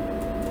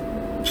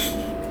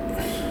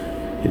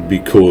 It'd be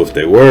cool if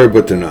they were,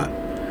 but they're not.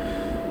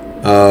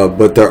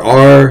 But there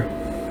are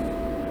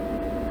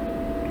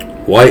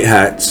white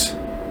hats,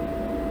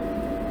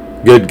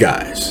 good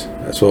guys.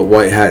 That's what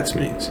white hats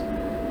means.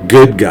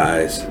 Good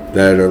guys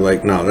that are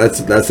like, no,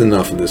 that's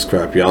enough of this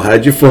crap. Y'all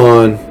had your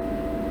fun.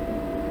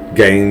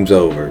 Game's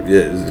over.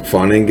 Yeah,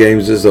 fun and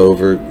games is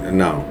over.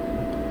 No,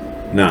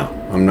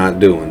 I'm not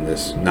doing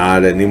this.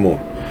 Not anymore.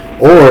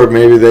 Or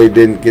maybe they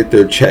didn't get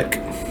their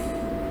check.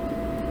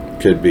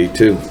 Could be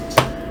too.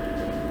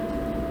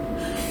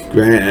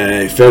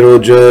 A federal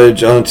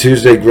judge on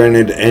Tuesday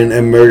granted an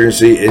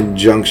emergency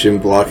injunction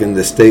blocking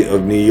the state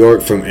of New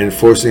York from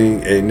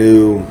enforcing a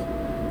new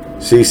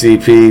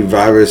CCP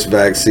virus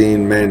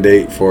vaccine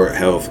mandate for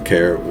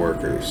healthcare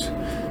workers.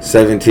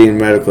 17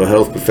 medical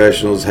health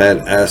professionals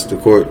had asked the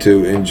court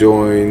to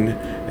enjoin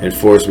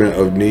enforcement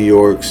of New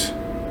York's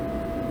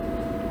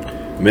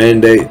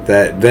mandate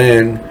that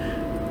then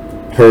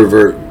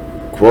Pervert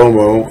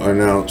Cuomo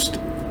announced.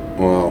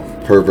 Well,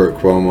 Pervert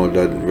Cuomo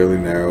doesn't really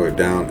narrow it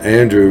down.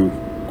 Andrew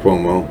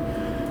Cuomo.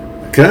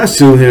 Can I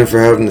sue him for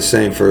having the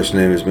same first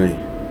name as me?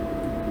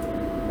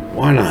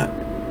 Why not?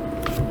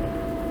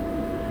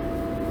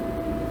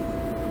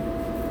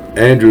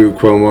 Andrew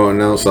Cuomo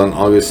announced on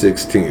August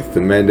 16th the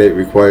mandate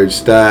required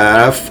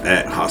staff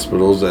at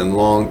hospitals and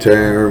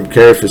long-term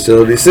care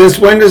facilities. Since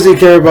when does he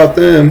care about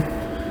them?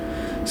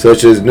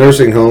 Such as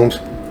nursing homes,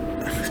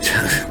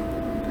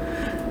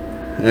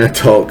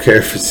 adult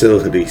care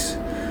facilities.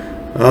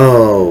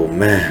 Oh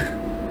man.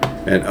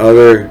 And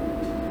other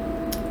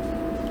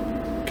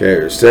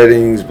care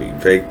settings be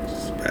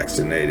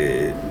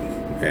vaccinated.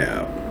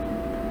 Yeah.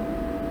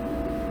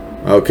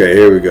 Okay,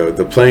 here we go.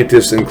 The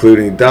plaintiffs,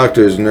 including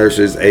doctors,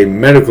 nurses, a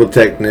medical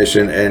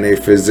technician, and a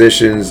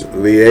physician's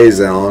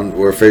liaison,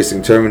 were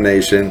facing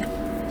termination,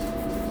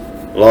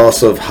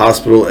 loss of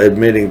hospital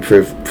admitting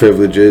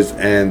privileges,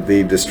 and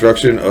the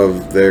destruction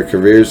of their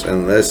careers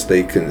unless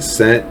they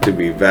consent to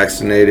be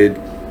vaccinated.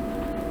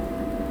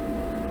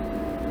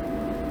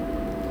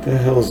 What the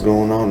hell is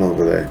going on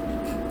over there?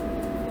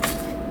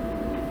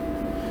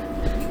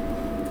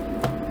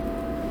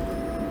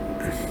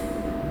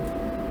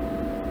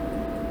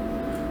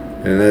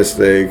 Unless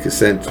they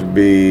consent to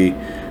be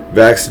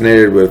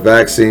vaccinated with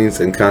vaccines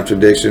in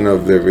contradiction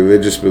of their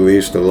religious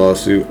beliefs, the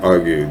lawsuit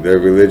argued. Their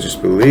religious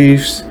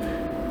beliefs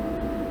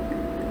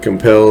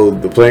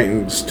compelled the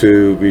plaintiffs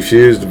to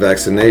refuse the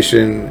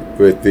vaccination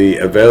with the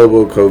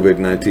available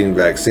COVID-19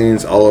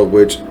 vaccines, all of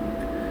which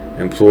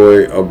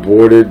employ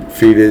aborted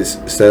fetus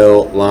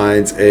cell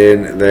lines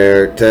in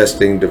their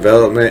testing,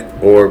 development,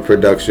 or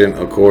production,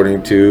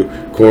 according to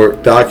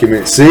court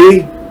documents.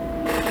 See?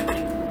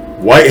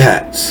 White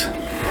hats.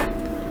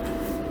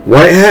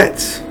 White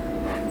hats.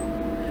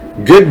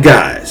 Good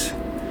guys.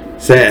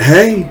 Saying,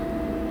 hey,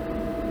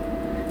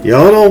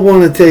 y'all don't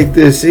want to take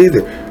this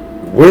either.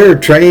 we're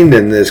trained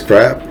in this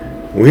crap.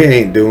 We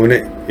ain't doing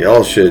it.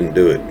 Y'all shouldn't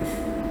do it.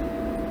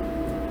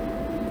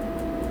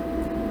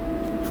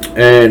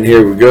 And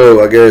here we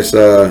go. I guess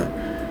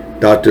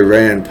Dr.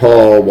 Rand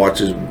Paul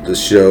watches the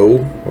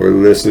show or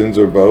listens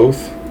or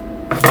both.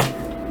 I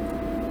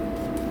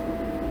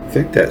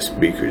think that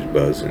speaker's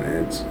buzzing.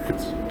 It's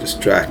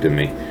distracting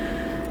me.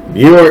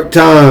 New York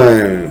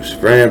Times.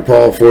 Rand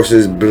Paul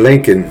forces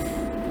Blinken.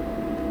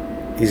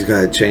 He's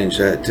got to change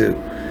that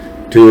too.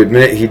 To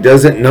admit he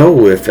doesn't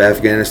know if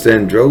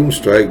Afghanistan drone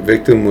strike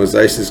victim was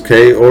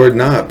ISIS-K or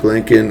not.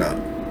 Blinken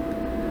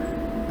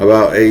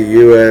about a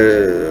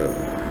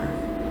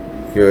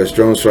U.S.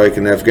 drone strike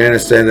in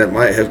Afghanistan that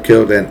might have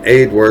killed an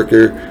aid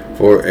worker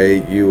for a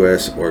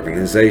U.S.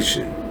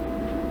 organization.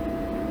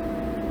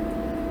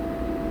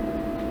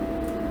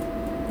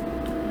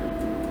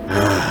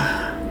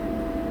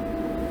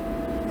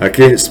 I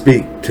can't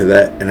speak to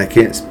that, and I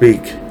can't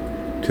speak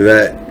to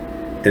that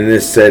in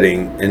this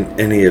setting in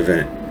any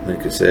event.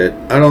 Blinken said,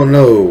 I don't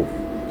know,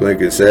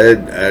 Blinken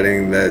said,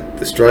 adding that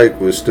the strike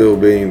was still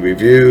being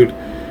reviewed.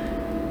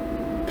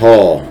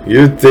 Paul,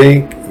 you'd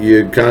think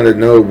you'd kind of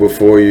know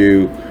before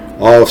you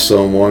off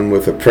someone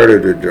with a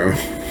Predator drone.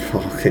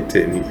 Paul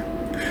continued.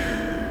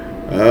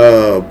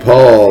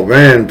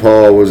 Rand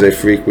Paul was a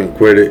frequent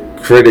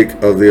critic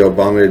of the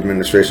Obama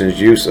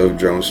administration's use of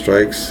drone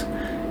strikes,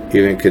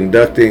 even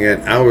conducting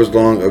an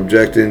hours-long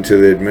objection to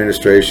the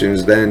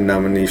administration's then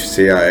nominee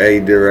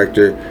CIA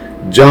director,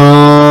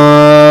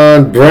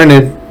 John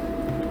Brennan.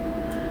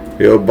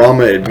 The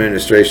Obama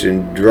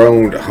administration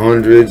droned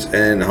hundreds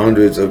and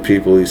hundreds of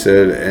people, he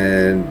said,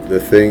 and the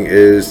thing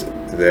is,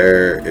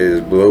 there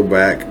is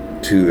blowback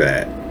to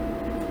that.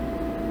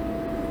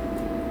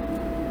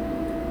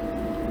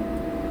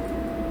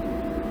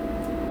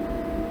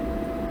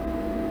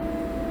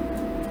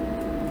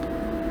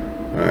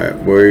 Alright,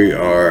 we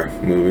are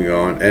moving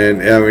on.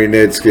 And I mean,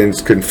 it's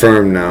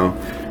confirmed now.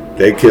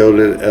 They killed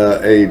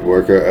an aid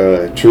worker,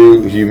 a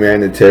true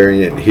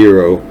humanitarian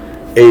hero,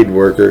 aid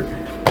worker,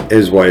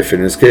 his wife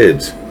and his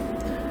kids.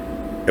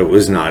 It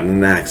was not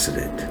an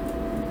accident.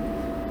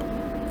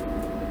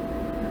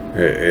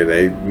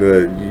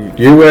 The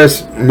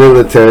U.S.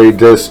 military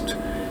just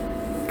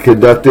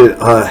conducted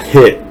a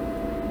hit.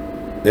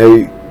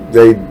 They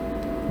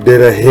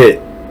did a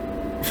hit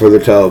for the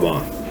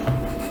Taliban.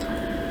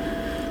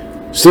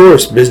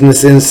 Source: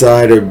 Business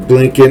Insider.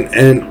 Blinken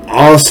and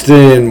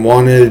Austin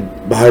wanted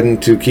Biden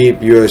to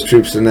keep U.S.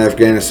 troops in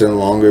Afghanistan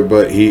longer,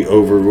 but he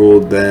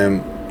overruled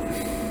them.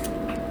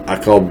 I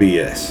call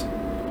BS.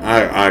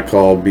 I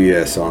call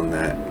BS on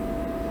that.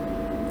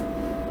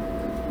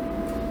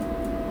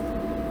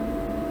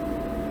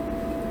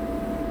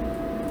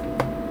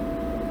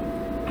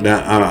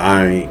 Nah,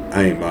 I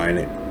ain't buying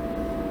it.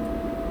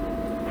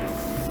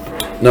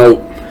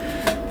 Nope.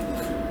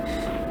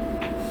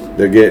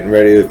 They're getting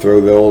ready to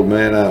throw the old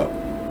man out.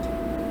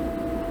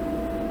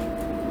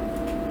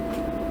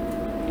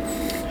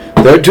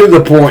 They're to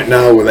the point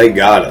now where they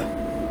gotta.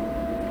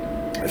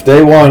 If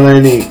they want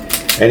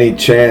any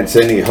chance,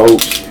 any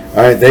hopes,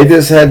 alright, they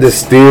just had to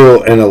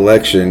steal an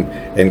election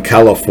in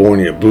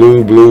California.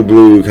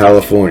 Blue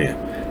California.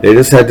 They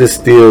just had to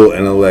steal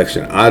an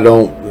election.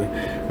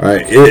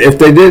 Alright, if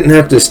they didn't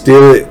have to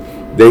steal it,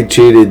 they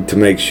cheated to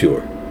make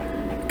sure.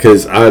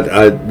 Because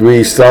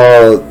we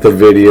saw the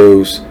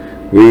videos.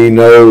 We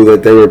know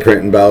that they were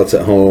printing ballots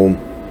at home.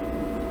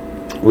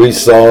 We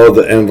saw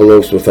the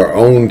envelopes with our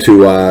own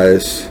two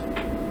eyes.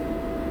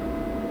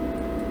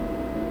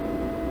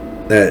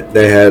 That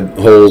they had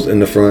holes in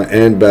the front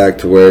and back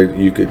to where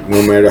you could,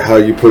 no matter how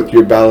you put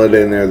your ballot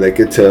in there, they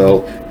could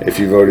tell if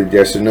you voted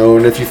yes or no.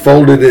 And if you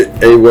folded it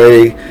a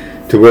way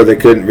to where they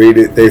couldn't read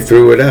it, they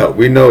threw it out.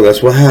 We know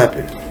that's what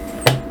happened.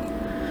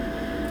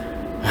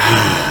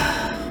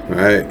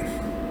 Right?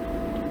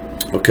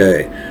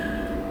 Okay.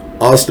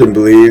 Austin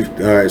believed,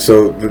 alright,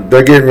 so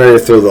they're getting ready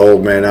to throw the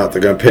old man out.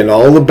 They're going to pin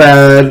all the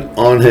bad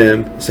on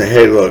him. Say,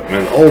 hey, look,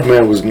 man, the old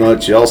man was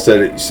nuts. Y'all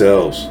said it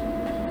yourselves.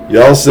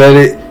 Y'all said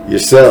it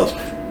yourselves.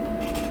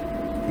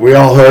 We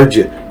all heard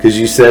you because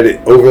you said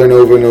it over and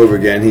over and over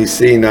again. He's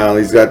senile.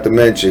 He's got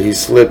dementia. He's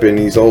slipping.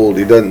 He's old.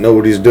 He doesn't know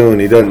what he's doing.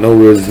 He doesn't know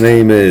what his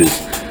name is.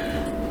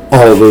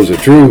 All of those are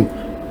true.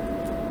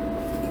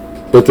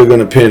 But they're going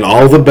to pin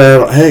all the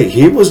bad. Hey,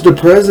 he was the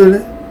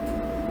president.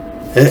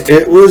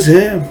 It was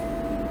him.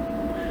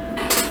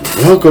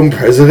 Welcome,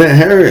 President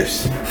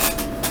Harris.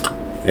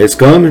 It's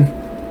coming.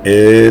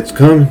 It's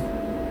coming.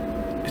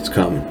 It's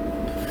coming.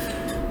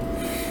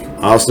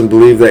 Austin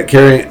believed that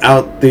carrying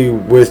out the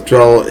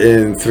withdrawal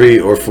in 3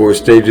 or 4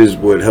 stages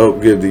would help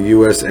give the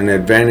U.S. an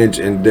advantage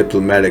in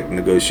diplomatic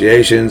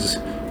negotiations.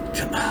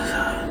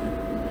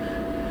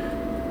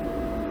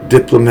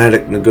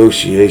 Diplomatic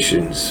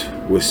negotiations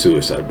with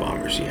suicide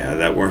bombers. Yeah,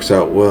 that works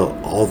out well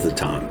all the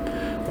time.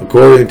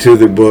 According to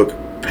the book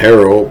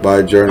Peril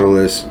by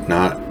journalist,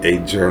 not a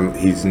journal.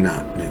 He's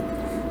not.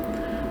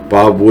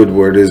 Bob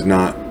Woodward is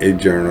not a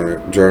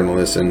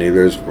journalist, and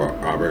neither is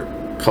Robert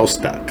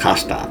Costa,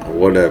 or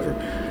whatever.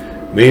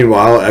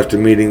 Meanwhile, after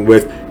meeting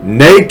with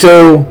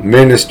NATO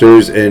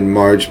ministers in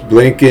March,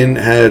 Blinken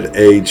had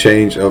a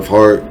change of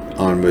heart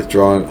on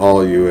withdrawing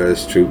all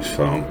U.S. troops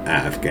from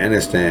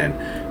Afghanistan.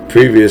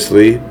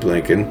 Previously,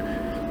 Blinken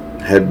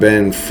had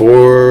been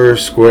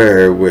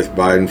foursquare with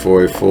Biden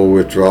for a full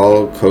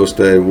withdrawal,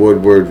 Costa and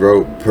Woodward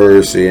wrote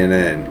per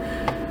CNN.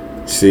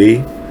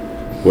 See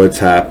what's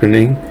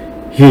happening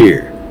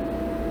here.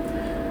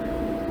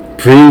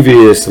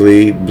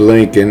 Previously,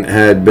 Blinken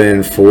had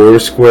been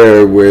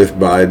foursquare with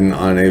Biden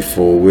on a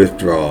full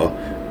withdrawal,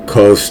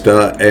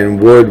 Costa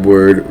and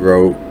Woodward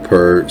wrote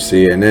per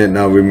CNN.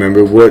 Now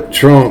remember what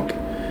Trump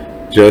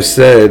just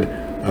said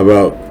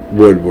about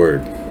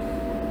Woodward.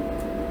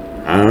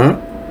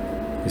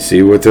 You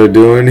see what they're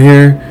doing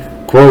here?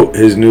 Quote,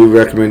 his new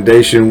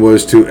recommendation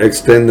was to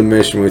extend the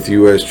mission with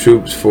U.S.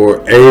 troops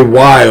for a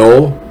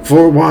while.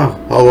 For a while.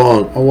 How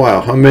long? A while.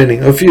 How many?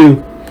 A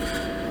few.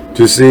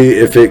 To see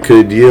if it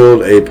could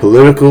yield a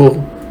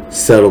political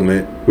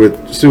settlement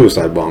with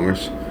suicide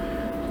bombers.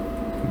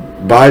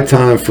 Buy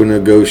time for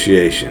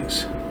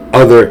negotiations.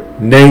 Other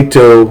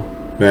NATO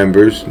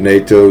members,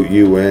 NATO,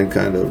 UN,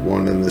 kind of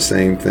one and the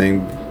same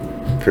thing,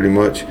 pretty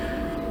much,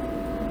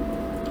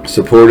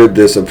 supported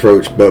this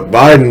approach. But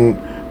Biden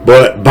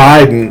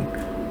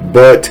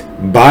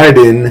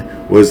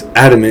was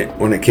adamant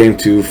when it came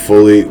to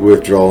fully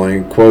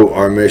withdrawing. Quote,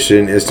 our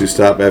mission is to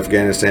stop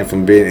Afghanistan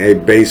from being a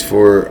base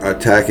for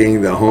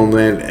attacking the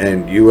homeland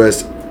and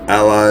U.S.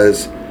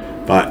 allies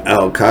by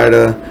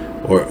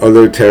Al-Qaeda or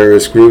other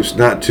terrorist groups,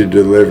 not to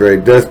deliver a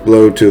death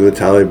blow to the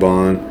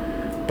Taliban,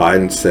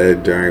 Biden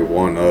said during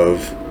one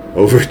of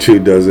over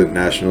 24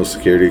 National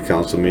Security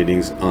Council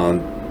meetings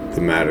on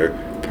the matter,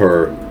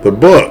 per the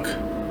book.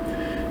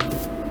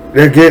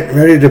 They're getting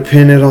ready to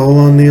pin it all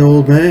on the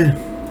old man.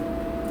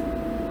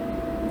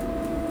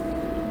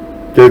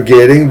 They're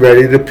getting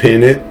ready to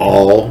pin it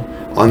all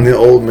on the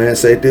old man.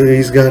 Say, dude,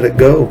 he's got to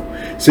go.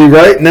 See,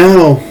 right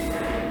now,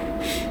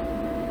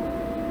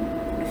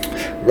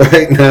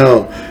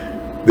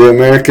 the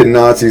American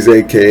Nazis,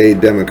 aka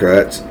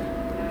Democrats,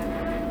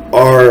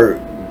 are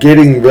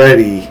getting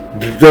ready.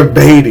 They're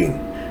baiting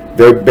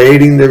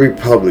the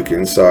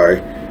Republicans.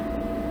 Sorry.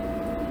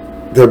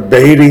 They're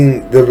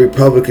baiting the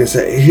Republicans.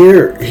 Say,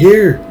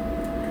 here,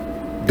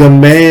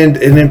 demand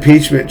an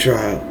impeachment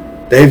trial.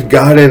 They've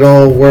got it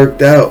all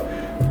worked out.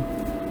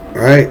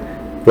 Right?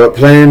 But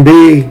plan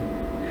B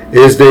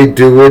is they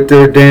do it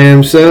their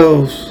damn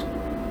selves.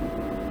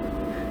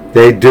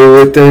 They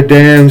do it their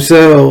damn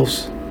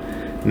selves.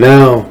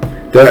 Now,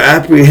 they're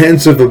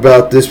apprehensive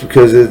about this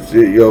because it's,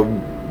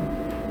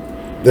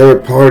 their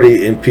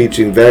party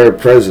impeaching their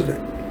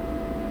president.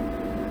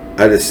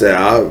 I just said,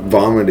 I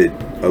vomited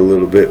a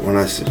little bit when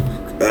I said,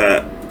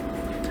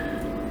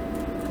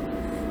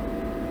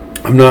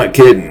 I'm not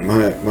kidding.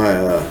 My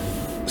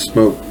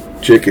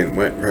smoked chicken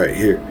went right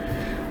here.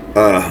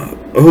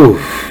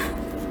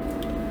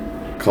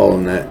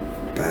 Calling that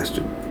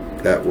bastard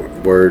that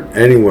word.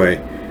 Anyway,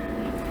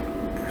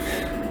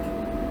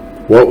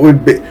 what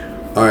would be,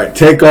 alright,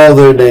 take all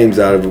their names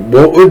out of it.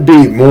 What would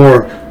be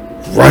more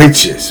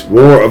righteous,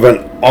 more of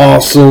an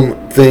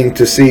awesome thing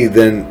to see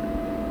than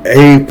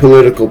a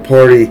political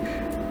party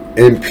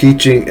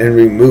impeaching and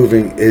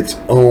removing its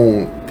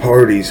own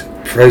party's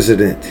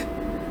president?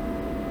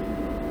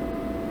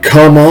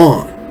 Come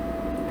on.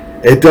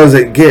 It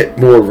doesn't get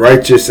more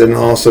righteous and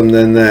awesome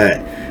than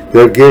that.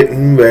 They're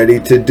getting ready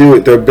to do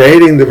it. They're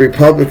baiting the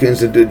Republicans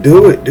to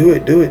do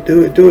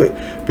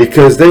it.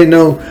 Because they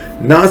know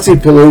Nazi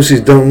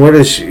Pelosi's done, what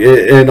is she,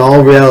 in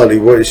all reality,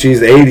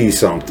 she's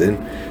 80-something.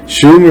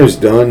 Schumer's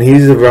done,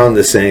 he's around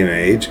the same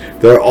age.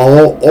 They're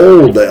all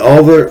old.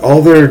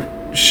 All their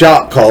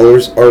shot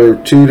callers are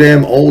too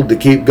damn old to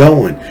keep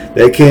going.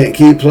 They can't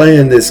keep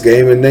playing this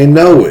game, and they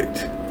know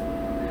it.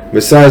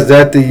 Besides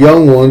that, the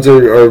young ones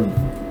are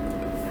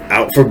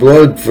out for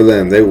blood for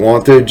them. They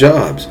want their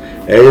jobs.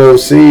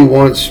 AOC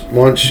wants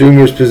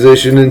Schumer's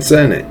position in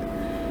Senate.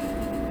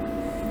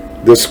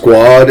 The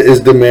squad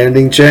is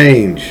demanding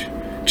change.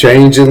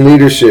 Change in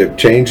leadership.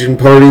 Change in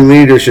party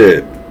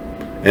leadership.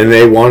 And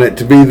they want it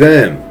to be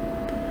them.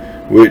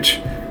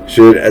 Which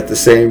should at the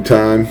same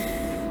time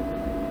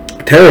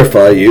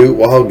terrify you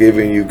while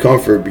giving you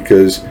comfort,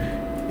 because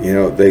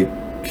they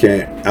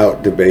can't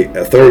out debate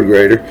a third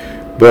grader.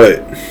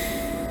 But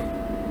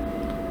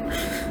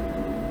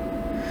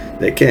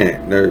they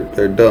can't.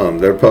 They're dumb.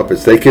 They're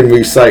puppets. They can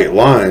recite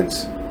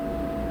lines.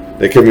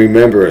 They can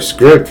remember a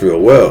script real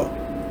well.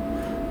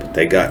 But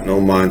they got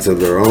no minds of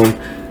their own.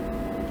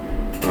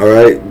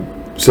 Alright?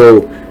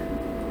 So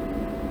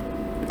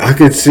I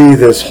could see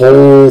this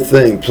whole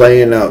thing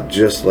playing out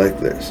just like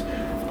this.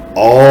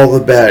 All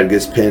the bad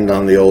gets pinned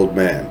on the old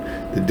man.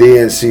 The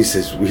DNC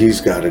says,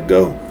 he's got to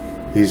go.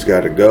 He's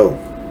got to go.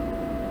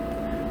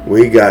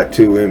 We got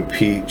to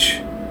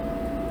impeach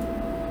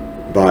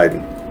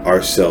Biden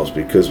ourselves,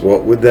 because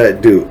what would that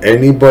do?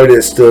 Anybody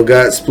that's still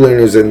got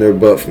splinters in their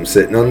butt from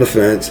sitting on the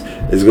fence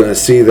is going to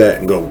see that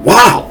and go,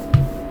 wow,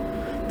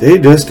 they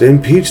just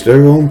impeached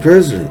their own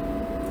president.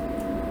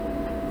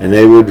 And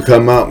they would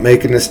come out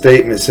making a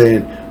statement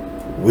saying,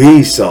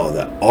 We saw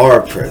that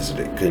our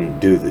president couldn't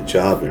do the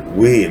job, and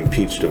we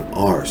impeached him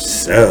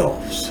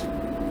ourselves.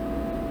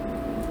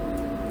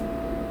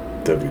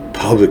 The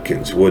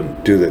Republicans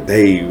wouldn't do that.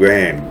 They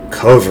ran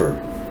cover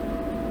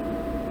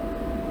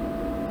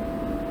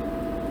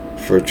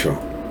for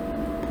Trump.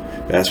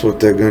 That's what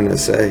they're going to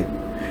say.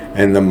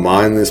 And the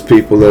mindless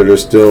people that are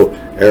still,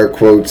 air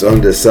quotes,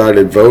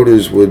 undecided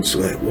voters would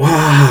say,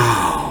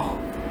 wow,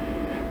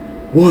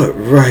 what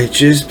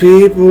righteous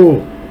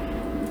people.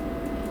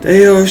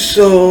 They are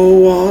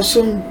so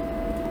awesome.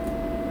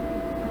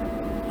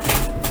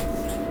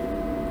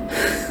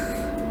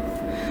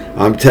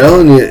 I'm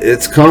telling you,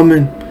 it's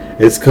coming.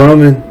 It's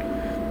coming.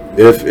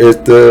 If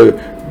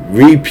the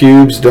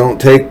repubes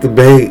don't take the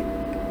bait,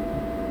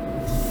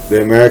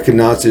 the American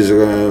Nazis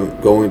are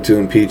going to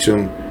impeach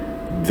them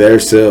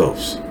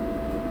themselves.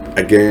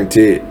 I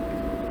guarantee it.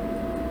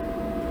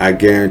 I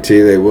guarantee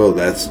they will.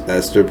 That's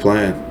their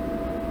plan.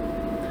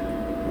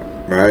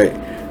 Right?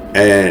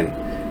 And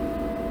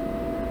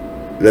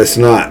let's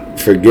not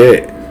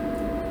forget,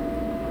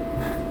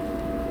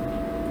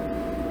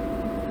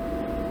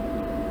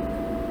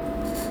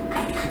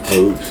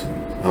 oops,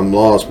 I'm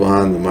lost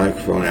behind the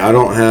microphone. I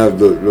don't have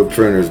the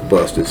printers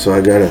busted, so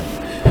I gotta,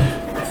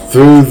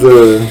 through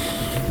the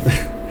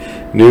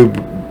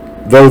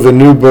though the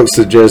new book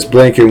suggests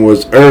Blinken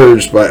was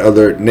urged by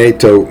other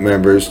NATO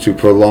members to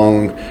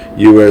prolong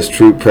U.S.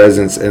 troop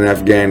presence in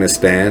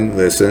Afghanistan.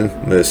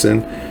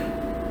 Listen.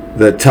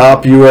 The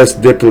top U.S.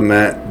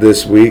 diplomat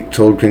this week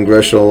told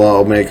congressional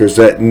lawmakers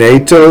that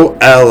NATO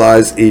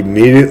allies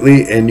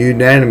immediately and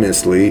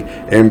unanimously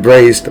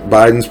embraced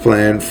Biden's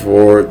plan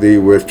for the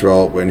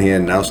withdrawal when he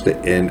announced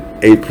it in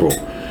April.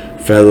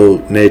 Fellow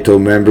NATO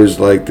members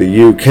like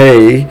the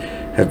UK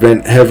have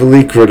been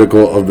heavily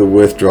critical of the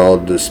withdrawal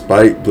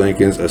despite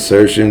Blinken's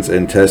assertions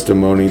and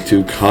testimony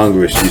to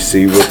Congress. You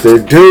see what they're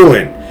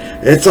doing.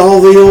 It's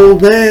all the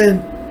old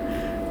man.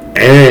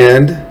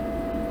 And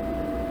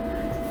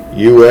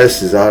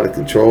U.S. is out of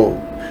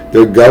control.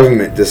 Their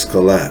government just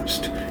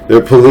collapsed. Their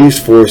police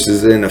force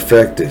is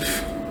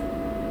ineffective.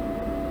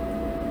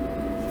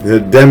 The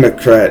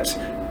Democrats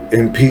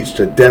impeached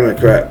a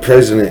Democrat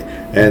president,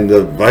 and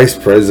the vice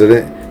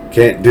president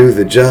can't do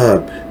the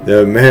job.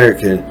 The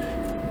American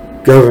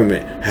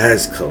government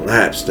has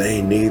collapsed.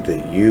 They need the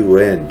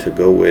UN to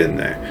go in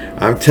there.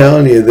 I'm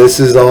telling you, this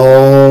is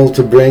all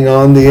to bring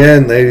on the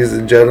end, ladies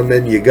and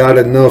gentlemen. You got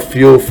enough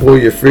fuel for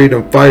your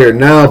freedom fire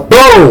now.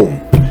 Boom!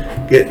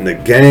 Get in the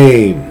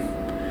game.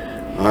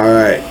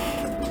 Alright.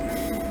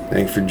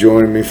 Thanks for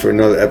joining me for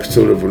another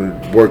episode of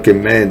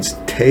Working Man's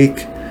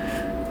Take.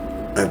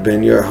 I've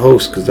been your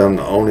host because I'm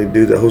the only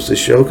dude that hosts the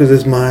show because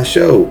it's my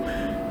show.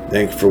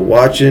 Thanks for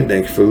watching.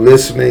 Thanks for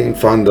listening.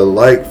 Find the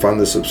like, find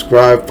the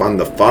subscribe, find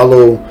the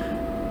follow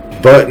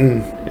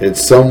button. It's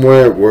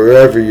somewhere,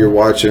 wherever you're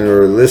watching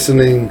or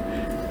listening.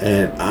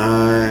 And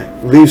I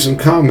leave some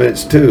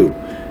comments too.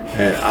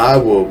 And I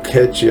will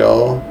catch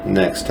y'all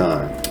next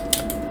time.